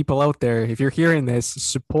people out there, if you're hearing this,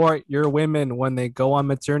 support your women when they go on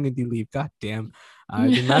maternity leave. God damn.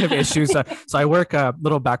 The amount of issues. So I work a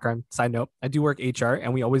little background side note. I do work HR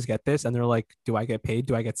and we always get this and they're like, do I get paid?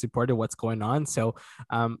 Do I get supported? What's going on? So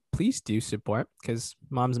please do support because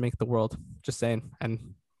moms make the world, just saying.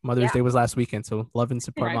 And Mother's Day was last weekend. So love and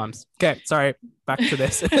support moms. Okay. Sorry. Back to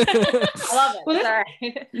this. I love it.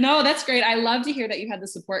 Well, no, that's great. I love to hear that you had the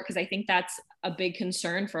support because I think that's a big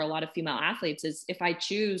concern for a lot of female athletes is if I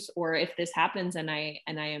choose or if this happens and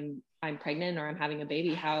I'm pregnant or I'm having a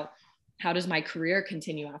baby, how does my career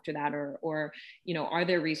continue after that? Or, you know, are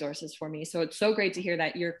there resources for me? So it's so great to hear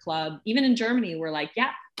that your club, even in Germany, we're like, yeah,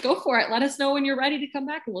 go for it. Let us know when you're ready to come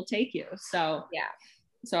back and we'll take you. So,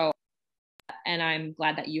 and I'm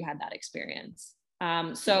glad that you had that experience.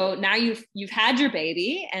 So now you've had your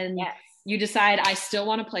baby and you decide I still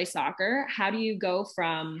want to play soccer. How do you go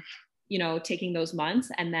from, you know, taking those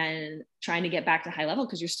months and then trying to get back to high level?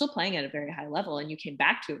 Because you're still playing at a very high level and you came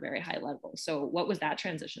back to a very high level. So what was that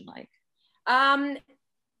transition like?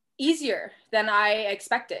 Easier than I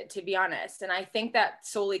expected, to be honest. And I think that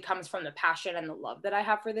solely comes from the passion and the love that I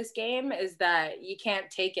have for this game is that you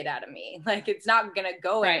can't take it out of me. Like it's not going to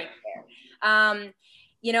go anywhere.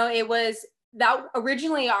 You know, it was that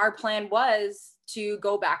originally our plan was to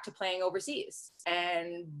go back to playing overseas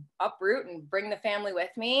and uproot and bring the family with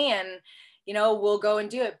me and, you know, we'll go and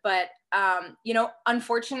do it. But, you know,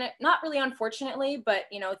 not really unfortunately, but,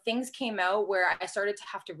 you know, things came out where I started to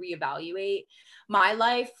have to reevaluate my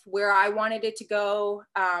life, where I wanted it to go,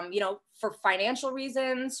 you know, for financial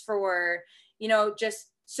reasons, for, you know, just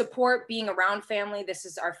support being around family. This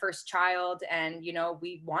is our first child and, you know,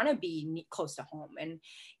 we want to be close to home. And,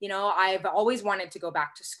 you know, I've always wanted to go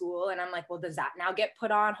back to school and I'm like, well, does that now get put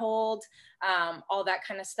on hold? All that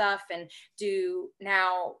kind of stuff. And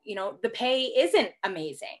now, you know, the pay isn't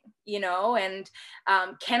amazing, you know, and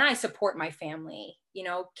can I support my family you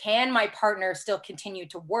know, can my partner still continue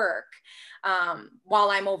to work while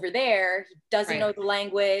I'm over there? He doesn't know the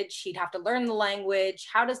language. He'd have to learn the language.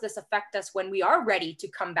 How does this affect us when we are ready to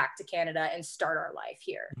come back to Canada and start our life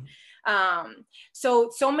here?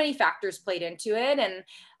 So many factors played into it, and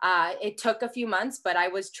it took a few months, but I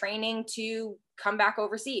was training to come back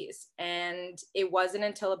overseas. And it wasn't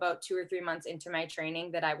until about 2 or 3 months into my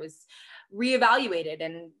training that I was reevaluated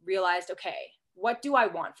and realized, okay, what do I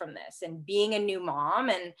want from this? And being a new mom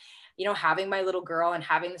and, you know, having my little girl and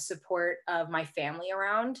having the support of my family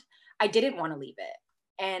around, I didn't want to leave it.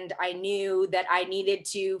 And I knew that I needed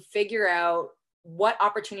to figure out what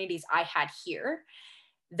opportunities I had here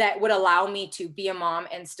that would allow me to be a mom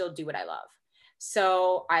and still do what I love.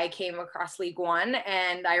 So I came across League One,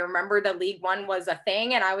 and I remember that League One was a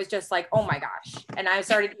thing, and I was just like, oh my gosh. And I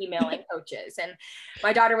started emailing coaches, and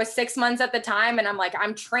my daughter was 6 months at the time. And I'm like,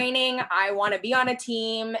 I'm training. I want to be on a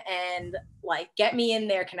team, and like, get me in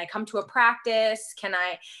there. Can I come to a practice? Can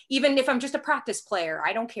I, even if I'm just a practice player,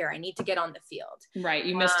 I don't care. I need to get on the field. Right.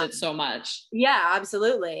 You missed it so much. Yeah,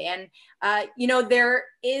 absolutely. And, you know, there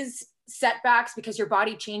is setbacks because your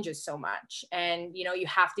body changes so much, and you know, you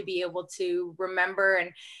have to be able to remember,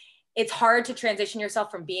 and it's hard to transition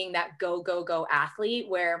yourself from being that go athlete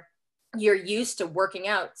where you're used to working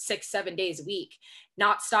out 6-7 days a week,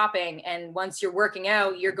 not stopping, and once you're working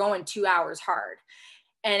out, you're going 2 hours hard,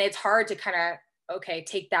 and it's hard to kind of, okay,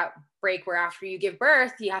 take that break where after you give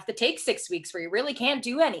birth, you have to take 6 weeks where you really can't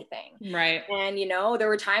do anything. Right. And you know, there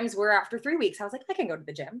were times where after 3 weeks I was like, I can go to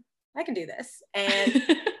the gym, I can do this, and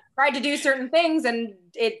tried to do certain things, and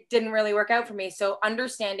it didn't really work out for me. So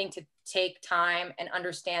understanding to take time and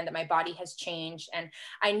understand that my body has changed, and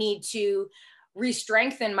I need to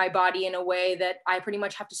re-strengthen my body in a way that I pretty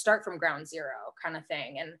much have to start from ground zero kind of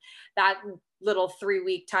thing. And that little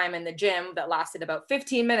 3-week time in the gym that lasted about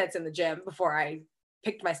 15 minutes in the gym before I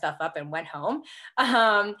picked my stuff up and went home,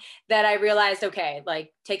 that I realized, okay,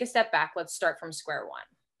 like, take a step back, let's start from square one.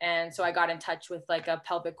 And so I got in touch with like a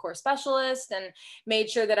pelvic core specialist and made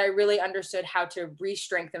sure that I really understood how to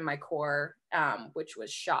re-strengthen my core, which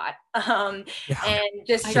was shot. And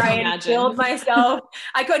just try and build myself.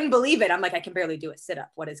 I couldn't believe it. I'm like, I can barely do a sit-up.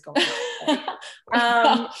 What is going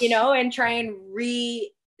on? You know, and try and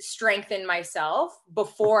re-strengthen myself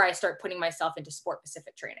before I start putting myself into sport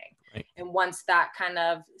specific training. Right. And once that kind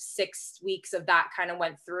of 6 weeks of that kind of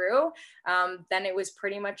went through, then it was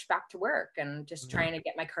pretty much back to work and just trying to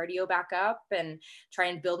get my cardio back up and try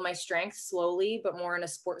and build my strength slowly, but more in a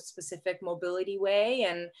sport specific mobility way.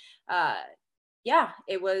 And yeah,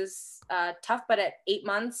 it was tough, but at 8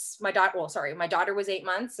 months, my daughter was 8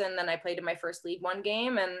 months, and then I played in my first League One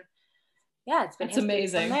game, and yeah, it's been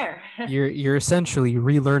amazing. From there. You're essentially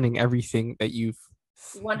relearning everything that you've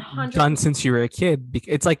 100 done since you were a kid.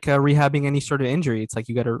 It's like rehabbing any sort of injury. It's like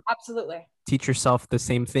you got to absolutely teach yourself the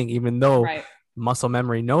same thing, even though muscle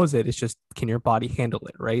memory knows it. It's just, can your body handle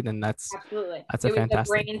it, right? And that's absolutely a fantastic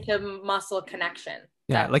brain to muscle connection.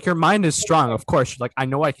 Yeah, like your mind is strong, of course. You're like, I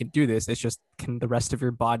know I can do this. It's just, can the rest of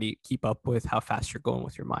your body keep up with how fast you're going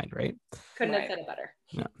with your mind, right? Couldn't have said it better.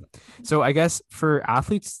 Yeah. So I guess for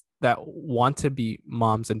athletes that want to be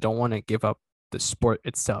moms and don't want to give up the sport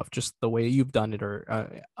itself, just the way you've done it,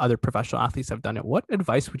 or other professional athletes have done it, what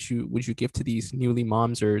advice would you give to these newly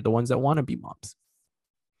moms or the ones that want to be moms?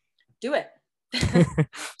 Do it.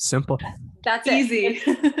 Simple. That's easy.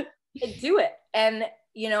 Do it. And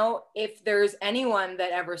you know, if there's anyone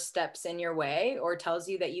that ever steps in your way or tells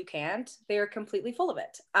you that you can't, they are completely full of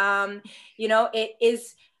it. You know, it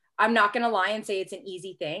is, I'm not going to lie and say it's an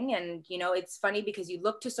easy thing. And, you know, it's funny because you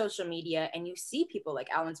look to social media and you see people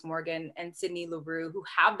like Alex Morgan and Sydney Leroux who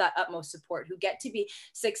have that utmost support, who get to be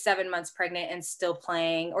 6-7 months pregnant and still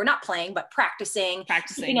playing, or not playing, but practicing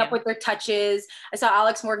keeping up with their touches. I saw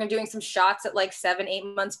Alex Morgan doing some shots at like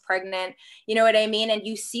 7-8 months pregnant. You know what I mean? And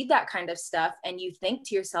you see that kind of stuff and you think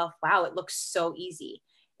to yourself, wow, it looks so easy.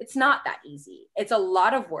 It's not that easy. It's a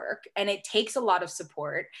lot of work, and it takes a lot of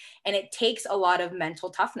support, and it takes a lot of mental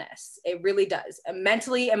toughness. It really does.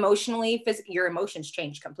 Mentally, emotionally, physically, your emotions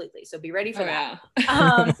change completely. So be ready for that.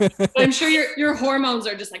 Yeah. I'm sure your hormones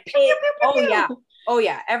are just like, oh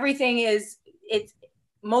yeah. Everything is, it's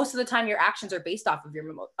most of the time your actions are based off of your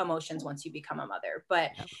emotions once you become a mother.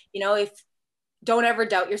 But you know, don't ever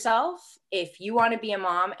doubt yourself. If you want to be a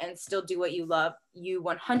mom and still do what you love, you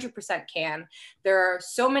 100% can. There are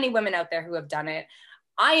so many women out there who have done it.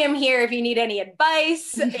 I am here if you need any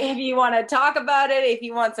advice, if you want to talk about it, if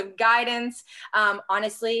you want some guidance.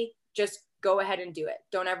 Honestly, just go ahead and do it.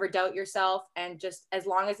 Don't ever doubt yourself. And just as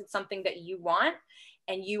long as it's something that you want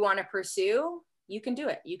and you want to pursue, you can do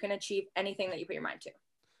it. You can achieve anything that you put your mind to.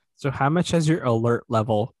 So how much has your alert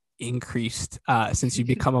level increased since you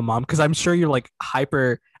become a mom? Because I'm sure you're like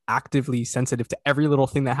hyper actively sensitive to every little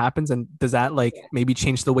thing that happens. And does that like maybe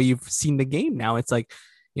change the way you've seen the game now? It's like,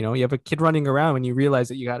 you know, you have a kid running around and you realize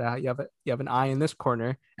that you have an eye in this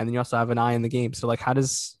corner, and then you also have an eye in the game. So like, how do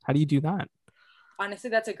you do that? Honestly,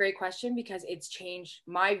 that's a great question, because it's changed.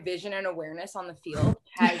 My vision and awareness on the field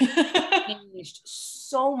has changed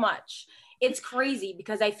so much. It's crazy,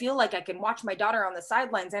 because I feel like I can watch my daughter on the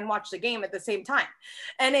sidelines and watch the game at the same time.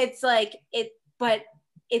 And it's like but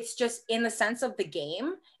it's just in the sense of the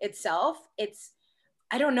game itself.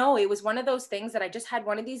 I don't know. It was one of those things that I just had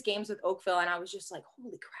one of these games with Oakville, and I was just like,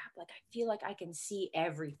 holy crap. Like, I feel like I can see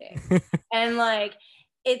everything. And like,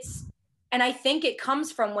 and I think it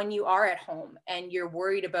comes from when you are at home and you're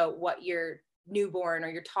worried about what your newborn or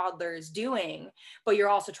your toddler is doing, but you're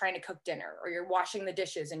also trying to cook dinner, or you're washing the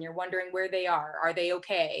dishes and you're wondering where they are they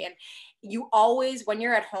okay? And you always, when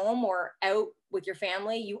you're at home or out with your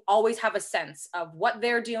family, you always have a sense of what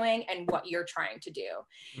they're doing and what you're trying to do.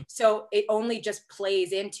 So it only just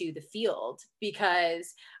plays into the field,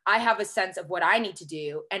 because I have a sense of what I need to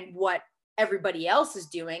do and what everybody else is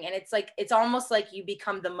doing. And it's like, it's almost like you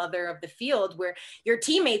become the mother of the field, where your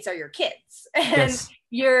teammates are your kids. And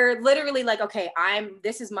you're literally like, okay,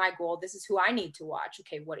 this is my goal. This is who I need to watch.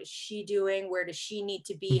 Okay, what is she doing? Where does she need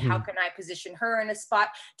to be? How can I position her in a spot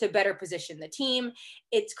to better position the team?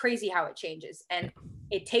 It's crazy how it changes. And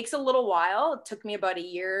it takes a little while. It took me about a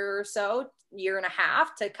year or so, year and a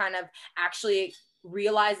half, to kind of actually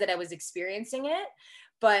realize that I was experiencing it.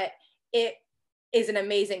 But it is an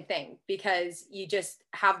amazing thing, because you just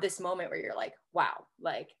have this moment where you're like, wow,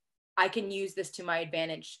 like, I can use this to my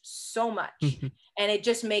advantage so much. And it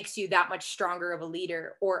just makes you that much stronger of a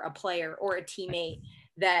leader or a player or a teammate,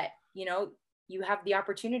 that, you know, you have the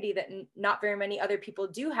opportunity that not very many other people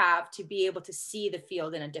do have, to be able to see the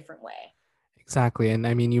field in a different way. Exactly. And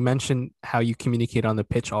I mean, you mentioned how you communicate on the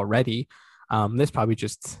pitch already. This probably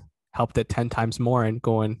just helped it 10 times more, and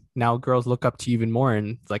going, now girls look up to you even more,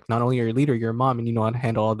 and like, not only are you a leader, you're a mom, and you know how to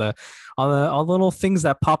handle all the little things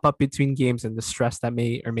that pop up between games, and the stress that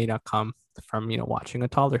may or may not come from, you know, watching a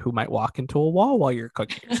toddler who might walk into a wall while you're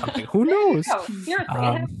cooking or something. Who knows?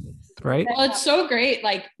 Right. Well, it's so great.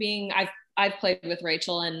 Like, I've played with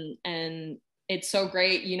Rachel, and it's so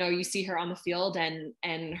great. You know, you see her on the field, and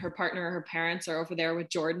her partner, her parents are over there with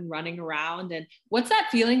Jordan running around. And what's that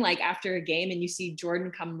feeling like after a game and you see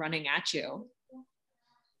Jordan come running at you?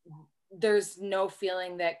 There's no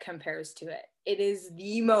feeling that compares to it. It is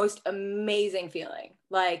the most amazing feeling.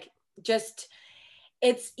 Like,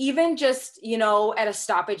 it's even just, you know, at a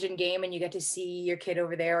stoppage in game, and you get to see your kid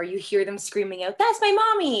over there, or you hear them screaming out, "That's my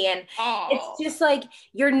mommy." And it's just like,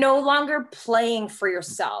 you're no longer playing for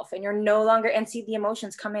yourself, and you're no longer, and see the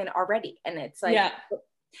emotions come in already. And it's like,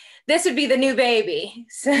 this would be the new baby.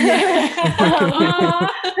 You're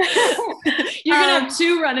gonna have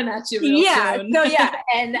two running at you real soon. So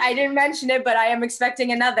and I didn't mention it, but I am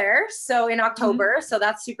expecting another, so in October. So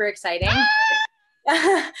that's super exciting.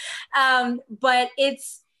 But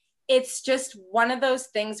it's just one of those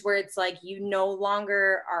things where it's like, you no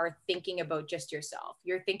longer are thinking about just yourself.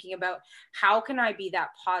 You're thinking about, how can I be that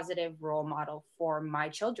positive role model for my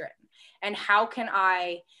children? And how can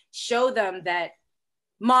I show them that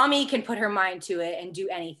mommy can put her mind to it and do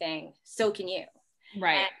anything? So can you.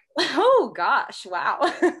 Right. And, oh gosh, wow.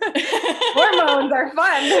 Hormones are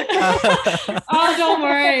fun. Oh, don't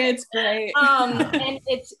worry, it's great. And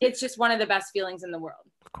it's just one of the best feelings in the world.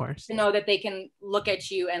 Of course. To know that they can look at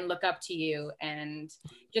you and look up to you, and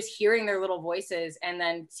just hearing their little voices, and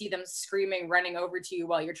then see them screaming, running over to you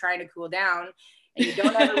while you're trying to cool down, and you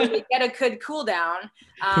don't ever really get a good cool down.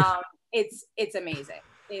 It's amazing.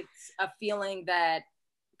 It's a feeling that,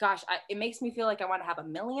 gosh, it makes me feel like I want to have 1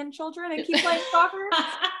 million children and keep playing soccer,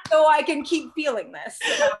 so I can keep feeling this.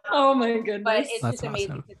 Oh my goodness. But it's That's just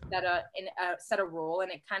amazing awesome. to set a role,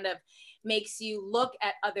 and it kind of makes you look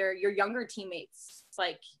at your younger teammates,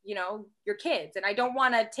 like, you know, your kids. And I don't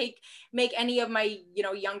want to make any of my, you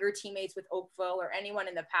know, younger teammates with Oakville or anyone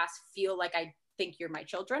in the past feel like I think you're my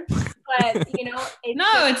children. But, you know,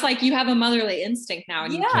 it's like you have a motherly instinct now,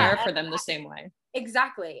 and you care for them the same way.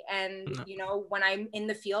 Exactly. And, you know, when I'm in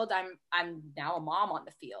the field, I'm now a mom on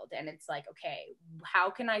the field, and it's like, okay, how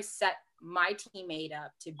can I set my teammate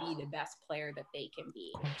up to be the best player that they can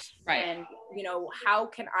be? Right. And, you know, how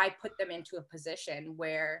can I put them into a position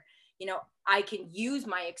where, you know, I can use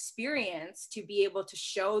my experience to be able to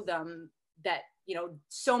show them that, you know,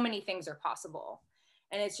 so many things are possible.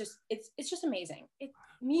 And it's just amazing.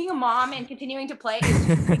 Being a mom and continuing to play is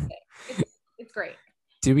just amazing. It's great.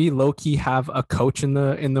 do we low-key have a coach in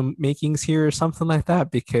the makings here or something like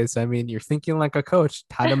that? Because I mean, you're thinking like a coach,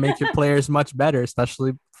 how to make your players much better,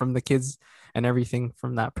 especially from the kids and everything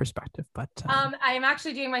from that perspective. But I am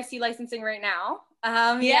actually doing my C licensing right now.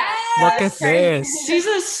 look at this. She's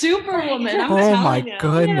a superwoman. I'm Oh my telling you.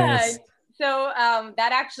 goodness. So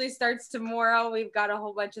that actually starts tomorrow. We've got a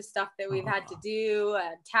whole bunch of stuff that we've had to do,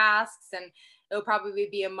 tasks, and it'll probably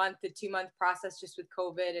be a month to 2 month process just with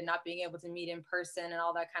COVID and not being able to meet in person and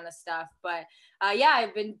all that kind of stuff. But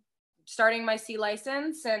I've been starting my C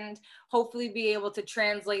license and hopefully be able to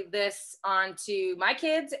translate this onto my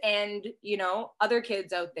kids and, other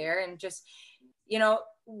kids out there, and just,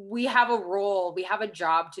 we have a role, we have a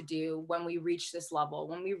job to do when we reach this level,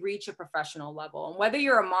 when we reach a professional level. And whether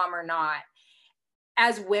you're a mom or not,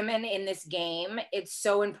 as women in this game, it's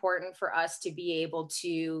so important for us to be able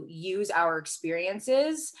to use our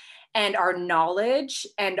experiences and our knowledge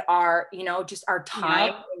and our, just our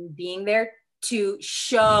time and being there to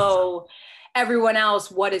show everyone else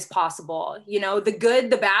what is possible, the good,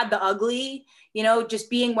 the bad, the ugly, just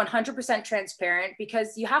being 100% transparent,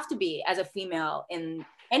 because you have to be as a female in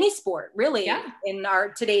any sport, really, in our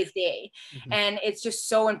today's day. Mm-hmm. And it's just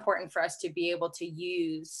so important for us to be able to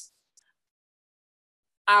use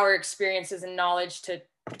our experiences and knowledge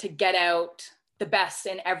to get out the best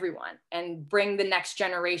in everyone and bring the next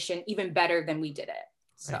generation even better than we did it.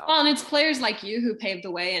 So, well, and it's players like you who paved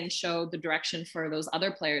the way and showed the direction for those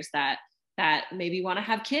other players that maybe want to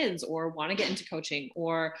have kids or want to get into coaching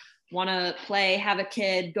or want to play, have a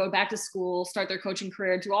kid, go back to school, start their coaching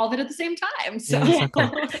career, do all of it at the same time. So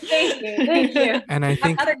exactly. Thank you. And I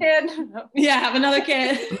think have another kid. Have another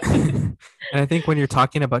kid. And I think when you're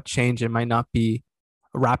talking about change, it might not be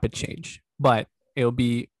a rapid change, but it'll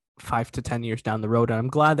be 5 to 10 years down the road. And I'm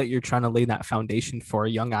glad that you're trying to lay that foundation for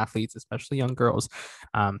young athletes, especially young girls,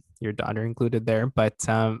 your daughter included there. But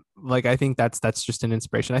I think that's just an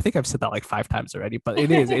inspiration. I think I've said that like 5 times already, but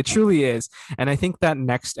it truly is. And I think that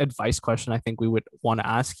next advice question I think we would want to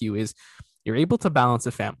ask you is, you're able to balance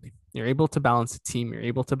a family, you're able to balance a team, you're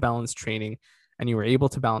able to balance training, and you were able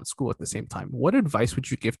to balance school at the same time. What advice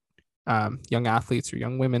would you give young athletes or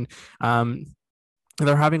young women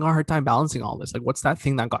they're having a hard time balancing all this? Like, what's that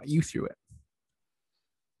thing that got you through it?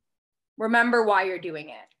 Remember why you're doing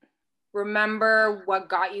it. Remember what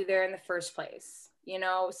got you there in the first place.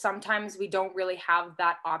 Sometimes we don't really have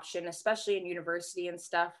that option, especially in university and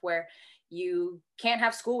stuff, where you can't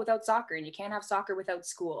have school without soccer and you can't have soccer without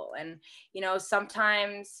school. And,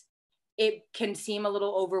 sometimes it can seem a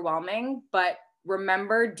little overwhelming, but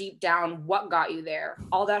remember deep down what got you there,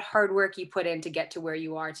 all that hard work you put in to get to where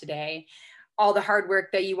you are today, all the hard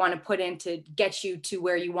work that you want to put in to get you to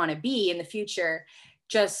where you want to be in the future.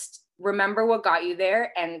 Just remember what got you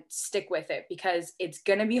there and stick with it, because it's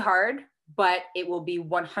going to be hard, but it will be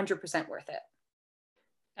 100% worth it.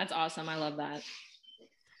 That's awesome. I love that.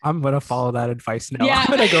 I'm going to follow that advice now. I'm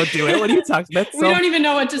going to go do it. What are you talking about? We don't even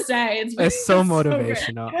know what to say. It's so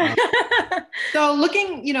motivational. So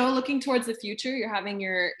looking towards the future, you're having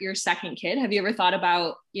your second kid. Have you ever thought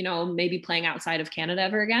about, maybe playing outside of Canada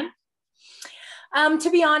ever again? To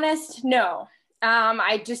be honest, no.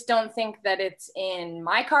 I just don't think that it's in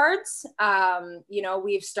my cards.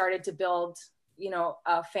 We've started to build,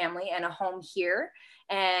 a family and a home here,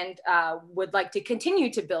 and would like to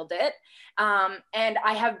continue to build it. And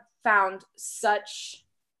I have found such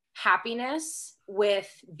happiness with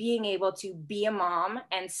being able to be a mom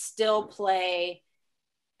and still play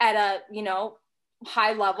at a,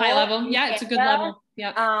 high level. Yeah, it's a good level.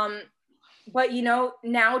 Yeah. But,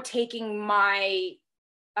 now taking my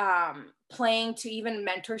playing to even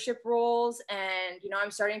mentorship roles, and,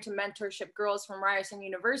 I'm starting to mentorship girls from Ryerson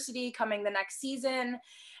University coming the next season.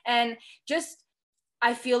 And just,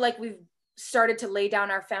 I feel like we've started to lay down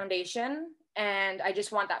our foundation, and I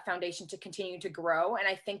just want that foundation to continue to grow. And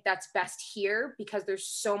I think that's best here, because there's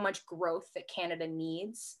so much growth that Canada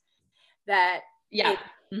needs, that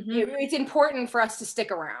it's important for us to stick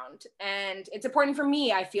around, and it's important for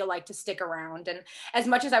me, I feel like, to stick around. And as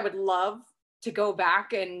much as I would love to go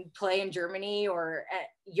back and play in Germany or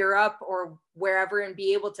Europe or wherever and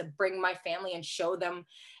be able to bring my family and show them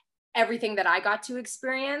everything that I got to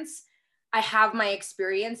experience, I have my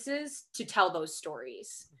experiences to tell those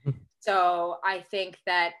stories. So I think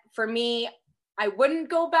that for me, I wouldn't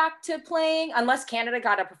go back to playing unless Canada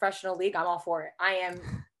got a professional league. I'm all for it. I am.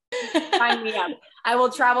 Sign me up. I will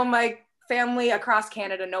travel my family across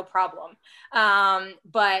Canada, no problem.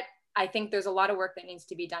 But I think there's a lot of work that needs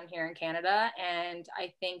to be done here in Canada. And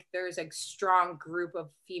I think there's a strong group of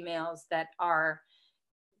females that are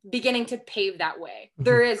beginning to pave that way. Mhm.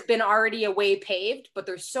 There has been already a way paved, but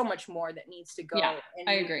there's so much more that needs to go and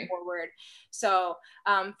I move agree. forward. So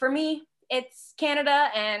for me, it's Canada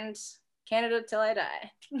and Canada till I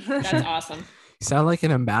die. That's awesome. You sound like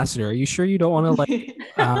an ambassador. Are you sure you don't want to be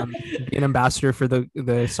an ambassador for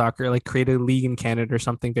the soccer, like create a league in Canada or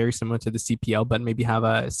something very similar to the CPL, but maybe have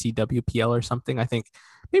a CWPL or something? I think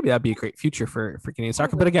maybe that'd be a great future for Canadian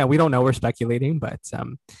soccer. But again, we don't know. We're speculating. But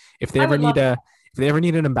if they ever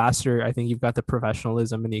need an ambassador, I think you've got the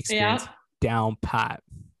professionalism and the experience down pat.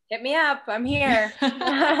 Hit me up. I'm here.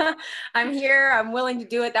 I'm here. I'm willing to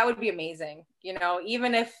do it. That would be amazing. You know,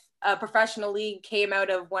 even if a professional league came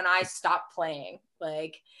out of when I stopped playing,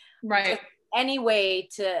 like right. any way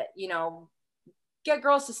to, you know, get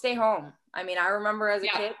girls to stay home. I mean, I remember as a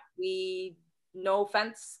kid, no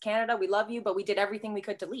offense, Canada, we love you, but we did everything we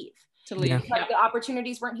could to leave. Like the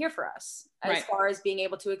opportunities weren't here for us as far as being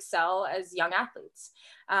able to excel as young athletes.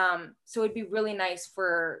 So it'd be really nice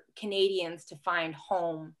for Canadians to find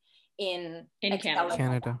home in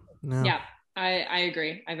Canada. No. Yeah, I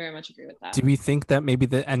agree. I very much agree with that. Do we think that maybe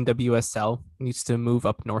the NWSL needs to move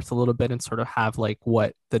up north a little bit and sort of have like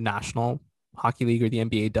what the National Hockey League or the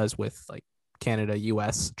NBA does with like Canada,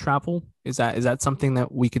 US travel? Is that something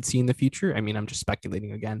that we could see in the future? I mean, I'm just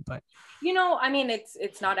speculating again, but you know, I mean,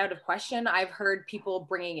 it's not out of question. I've heard people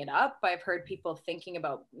bringing it up. I've heard people thinking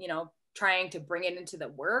about, you know, trying to bring it into the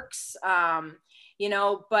works. You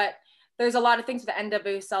know, but there's a lot of things. The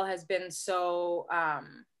NWSL has been so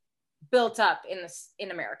built up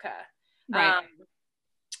in America. Right.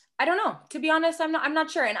 I don't know. To be honest, I'm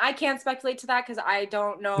not sure, and I can't speculate to that because I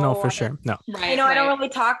don't know. No, for sure, no. Right. You know, I don't really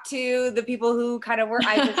talk to the people who kind of work.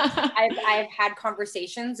 I've had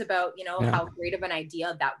conversations about, you know, how great of an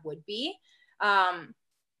idea that would be,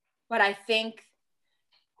 but I think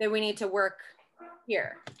that we need to work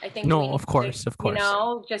here. I think of course. You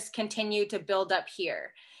know, just continue to build up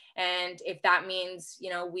here, and if that means,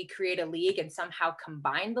 you know, we create a league and somehow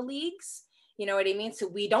combine the leagues. You know what I mean? So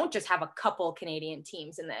we don't just have a couple Canadian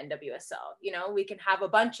teams in the NWSL. You know, we can have a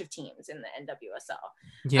bunch of teams in the NWSL.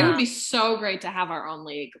 Yeah. It would be so great to have our own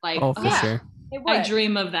league. Like, for sure. It would. I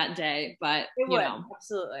dream of that day, but it would. You know.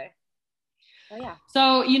 Absolutely. Oh, yeah.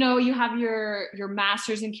 So, you know, you have your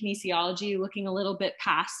master's in kinesiology, looking a little bit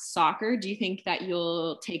past soccer. Do you think that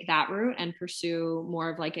you'll take that route and pursue more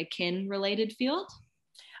of like a kin related field?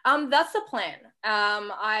 That's the plan.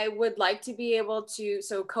 I would like to be able to,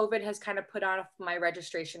 so COVID has kind of put off my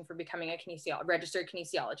registration for becoming a registered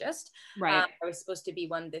kinesiologist. Right. I was supposed to be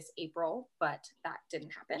one this April, but that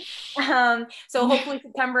didn't happen. So hopefully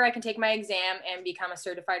September I can take my exam and become a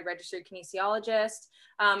certified registered kinesiologist.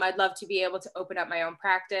 I'd love to be able to open up my own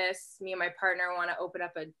practice. Me and my partner want to open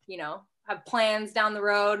up have plans down the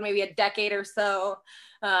road, maybe a decade or so.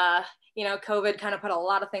 You know, COVID kind of put a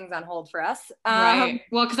lot of things on hold for us. Right.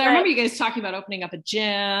 Well, because I remember you guys talking about opening up a gym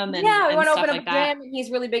and we want to open up like a gym. And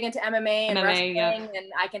he's really big into MMA and wrestling,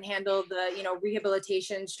 and I can handle the, you know,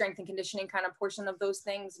 rehabilitation, strength and conditioning kind of portion of those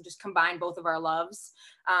things, and just combine both of our loves.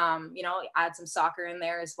 You know, add some soccer in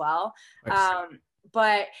there as well. Nice.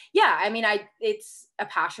 But yeah, I mean, it's a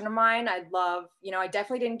passion of mine. I'd love, you know, I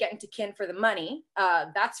definitely didn't get into kin for the money.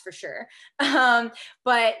 That's for sure.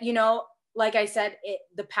 But, you know, like I said,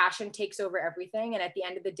 the passion takes over everything. And at the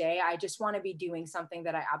end of the day, I just want to be doing something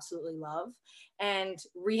that I absolutely love, and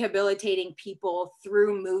rehabilitating people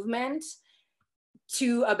through movement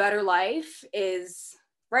to a better life is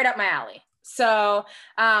right up my alley. So,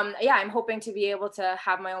 yeah, I'm hoping to be able to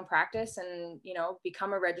have my own practice and, you know,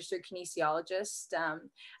 become a registered kinesiologist.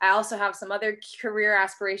 I also have some other career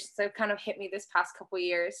aspirations that have kind of hit me this past couple of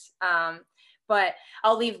years. But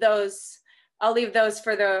I'll leave those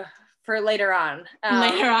for later on.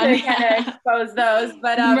 Later on, to kind of expose those.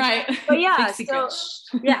 But right. But yeah, so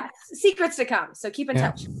yeah, secrets to come. So keep in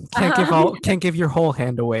touch. Can't give your whole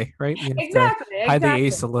hand away, right? You exactly. Hide the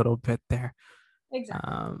ace a little bit there.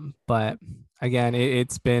 Exactly. But again,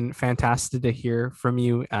 it's been fantastic to hear from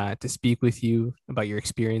you, to speak with you about your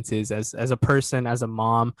experiences as a person, as a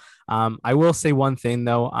mom. I will say one thing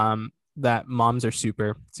though, that moms are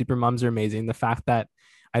super moms are amazing. The fact that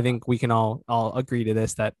I think we can all agree to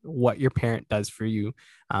this, that what your parent does for you,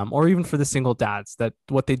 or even for the single dads, that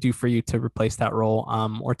what they do for you to replace that role,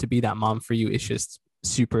 or to be that mom for you, is just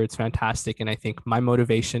super. It's fantastic. And I think my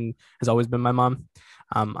motivation has always been my mom.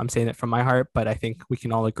 I'm saying it from my heart, but I think we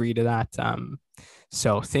can all agree to that.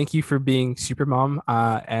 So thank you for being super mom.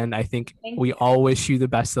 And I think we all wish you the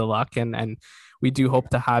best of luck, and we do hope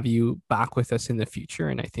to have you back with us in the future.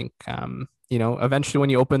 And I think, you know, eventually when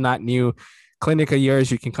you open that new clinic of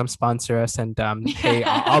yours, you can come sponsor us, and hey,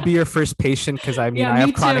 I'll be your first patient, because I mean,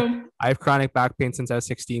 I I have chronic back pain since I was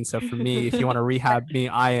 16. So for me, if you want to rehab me,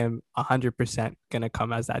 I am 100% going to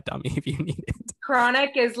come as that dummy if you need it.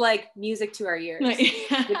 Chronic is like music to our ears.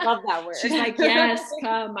 We love that word. She's like, yes,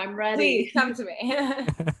 come, I'm ready. Please come to me.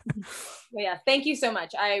 But yeah, thank you so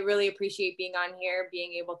much. I really appreciate being on here,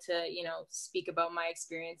 being able to, speak about my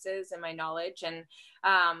experiences and my knowledge and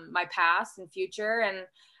my past and future. And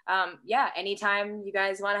anytime you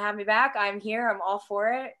guys want to have me back, I'm here. I'm all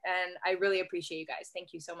for it. And I really appreciate you guys.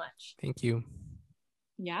 Thank you so much. Thank you.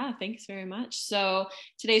 Yeah, thanks very much. So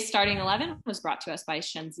today's starting 11 was brought to us by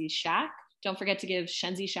Shenzi Shack. Don't forget to give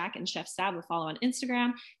Shenzi Shack and Chef Sab a follow on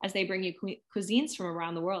Instagram as they bring you cuisines from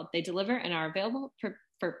around the world. They deliver and are available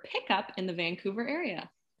for pickup in the Vancouver area.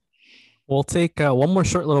 We'll take one more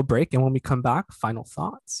short little break, and when we come back, final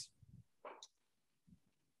thoughts.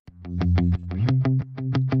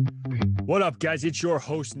 What up, guys? It's your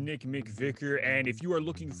host, Nick McVicker, and if you are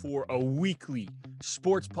looking for a weekly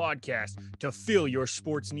sports podcast to fill your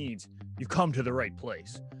sports needs, you come to the right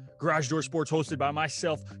place. Garage Door Sports, hosted by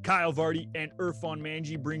myself, Kyle Vardy, and Irfan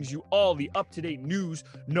Manji, brings you all the up-to-date news,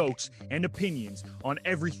 notes, and opinions on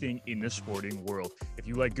everything in the sporting world. If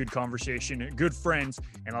you like good conversation, good friends,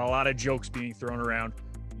 and a lot of jokes being thrown around,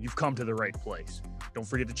 you've come to the right place. Don't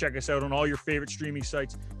forget to check us out on all your favorite streaming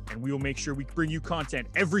sites, and we will make sure we bring you content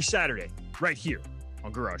every Saturday right here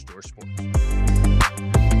on Garage Door Sports.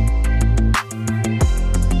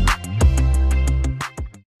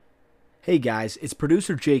 Hey guys, it's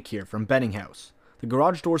producer Jake here from Betting House, the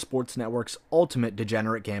Garage Door Sports Network's ultimate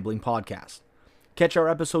degenerate gambling podcast. Catch our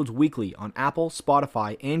episodes weekly on Apple,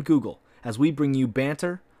 Spotify, and Google as we bring you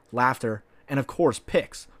banter, laughter, and of course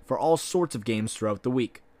picks for all sorts of games throughout the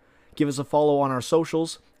week. Give us a follow on our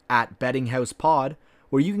socials at Betting House Pod,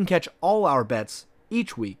 where you can catch all our bets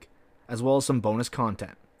each week, as well as some bonus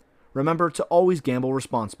content. Remember to always gamble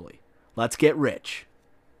responsibly. Let's get rich.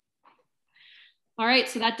 All right,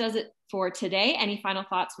 so that does it for today. Any final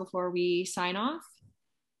thoughts before we sign off?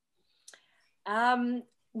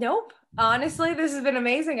 Nope. Honestly, this has been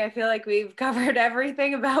amazing. I feel like we've covered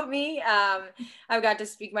everything about me. I've got to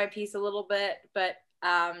speak my piece a little bit, but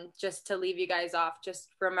just to leave you guys off, just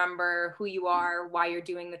remember who you are, why you're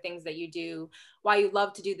doing the things that you do, why you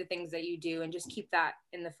love to do the things that you do, and just keep that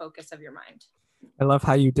in the focus of your mind. I love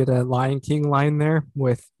how you did a Lion King line there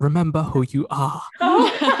with "Remember who you are."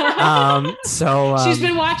 She's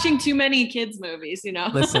been watching too many kids movies,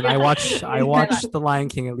 Listen, I watch The Lion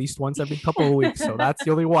King at least once every couple of weeks, so that's the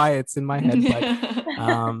only why it's in my head.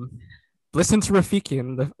 But listen to Rafiki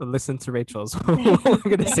and listen to Rachel's. We're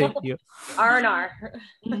gonna say to you. R&R.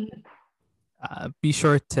 Be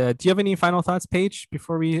sure to. Do you have any final thoughts, Paige,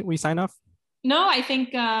 before we sign off? No, I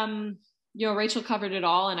think Rachel covered it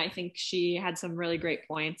all, and I think she had some really great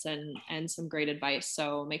points and some great advice.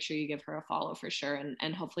 So make sure you give her a follow for sure,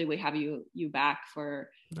 and hopefully we have you back for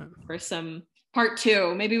some part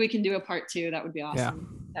 2. Maybe we can do a part 2. That would be awesome.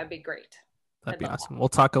 Yeah. That'd be great. That'd be awesome. We'll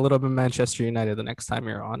talk a little bit Manchester United the next time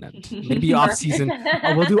you're on, and maybe off season.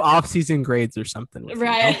 We'll do off season grades or something.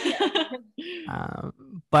 Right.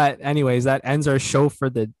 But anyways, that ends our show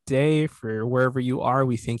for the day. For wherever you are,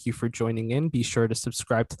 we thank you for joining in. Be sure to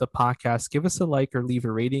subscribe to the podcast. Give us a like or leave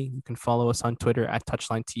a rating. You can follow us on Twitter at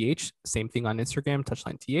TouchlineTH. Same thing on Instagram,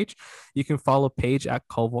 TouchlineTH. You can follow Paige at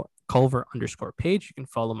Culver_Paige. You can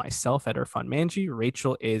follow myself at Irfan Manji.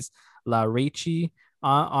 Rachel is La Rachie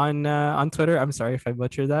on Twitter. I'm sorry if I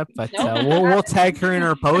butchered that, but we'll tag her in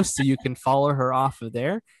our post so you can follow her off of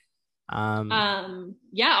there.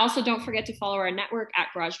 Also don't forget to follow our network at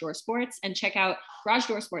Garage Door Sports and check out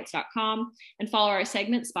garagedoorsports.com and follow our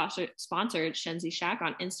segment sponsored Shenzi Shack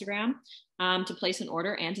on Instagram to place an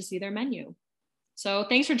order and to see their menu. So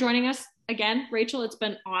thanks for joining us again, Rachel. It's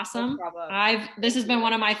been awesome. No this has been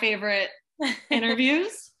one of my favorite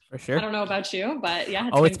interviews. For sure. I don't know about you, but yeah.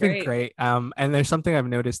 It's been great. And there's something I've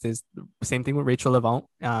noticed is the same thing with Rachel Levant.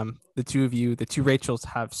 The two of you, the two Rachels,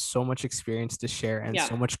 have so much experience to share and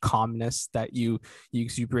so much calmness that you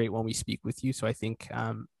exuberate when we speak with you. So I think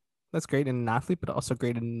that's great in an athlete, but also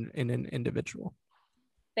great in an individual.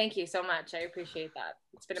 Thank you so much. I appreciate that.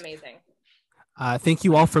 It's been amazing. Thank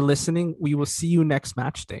you all for listening. We will see you next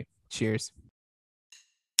match day. Cheers.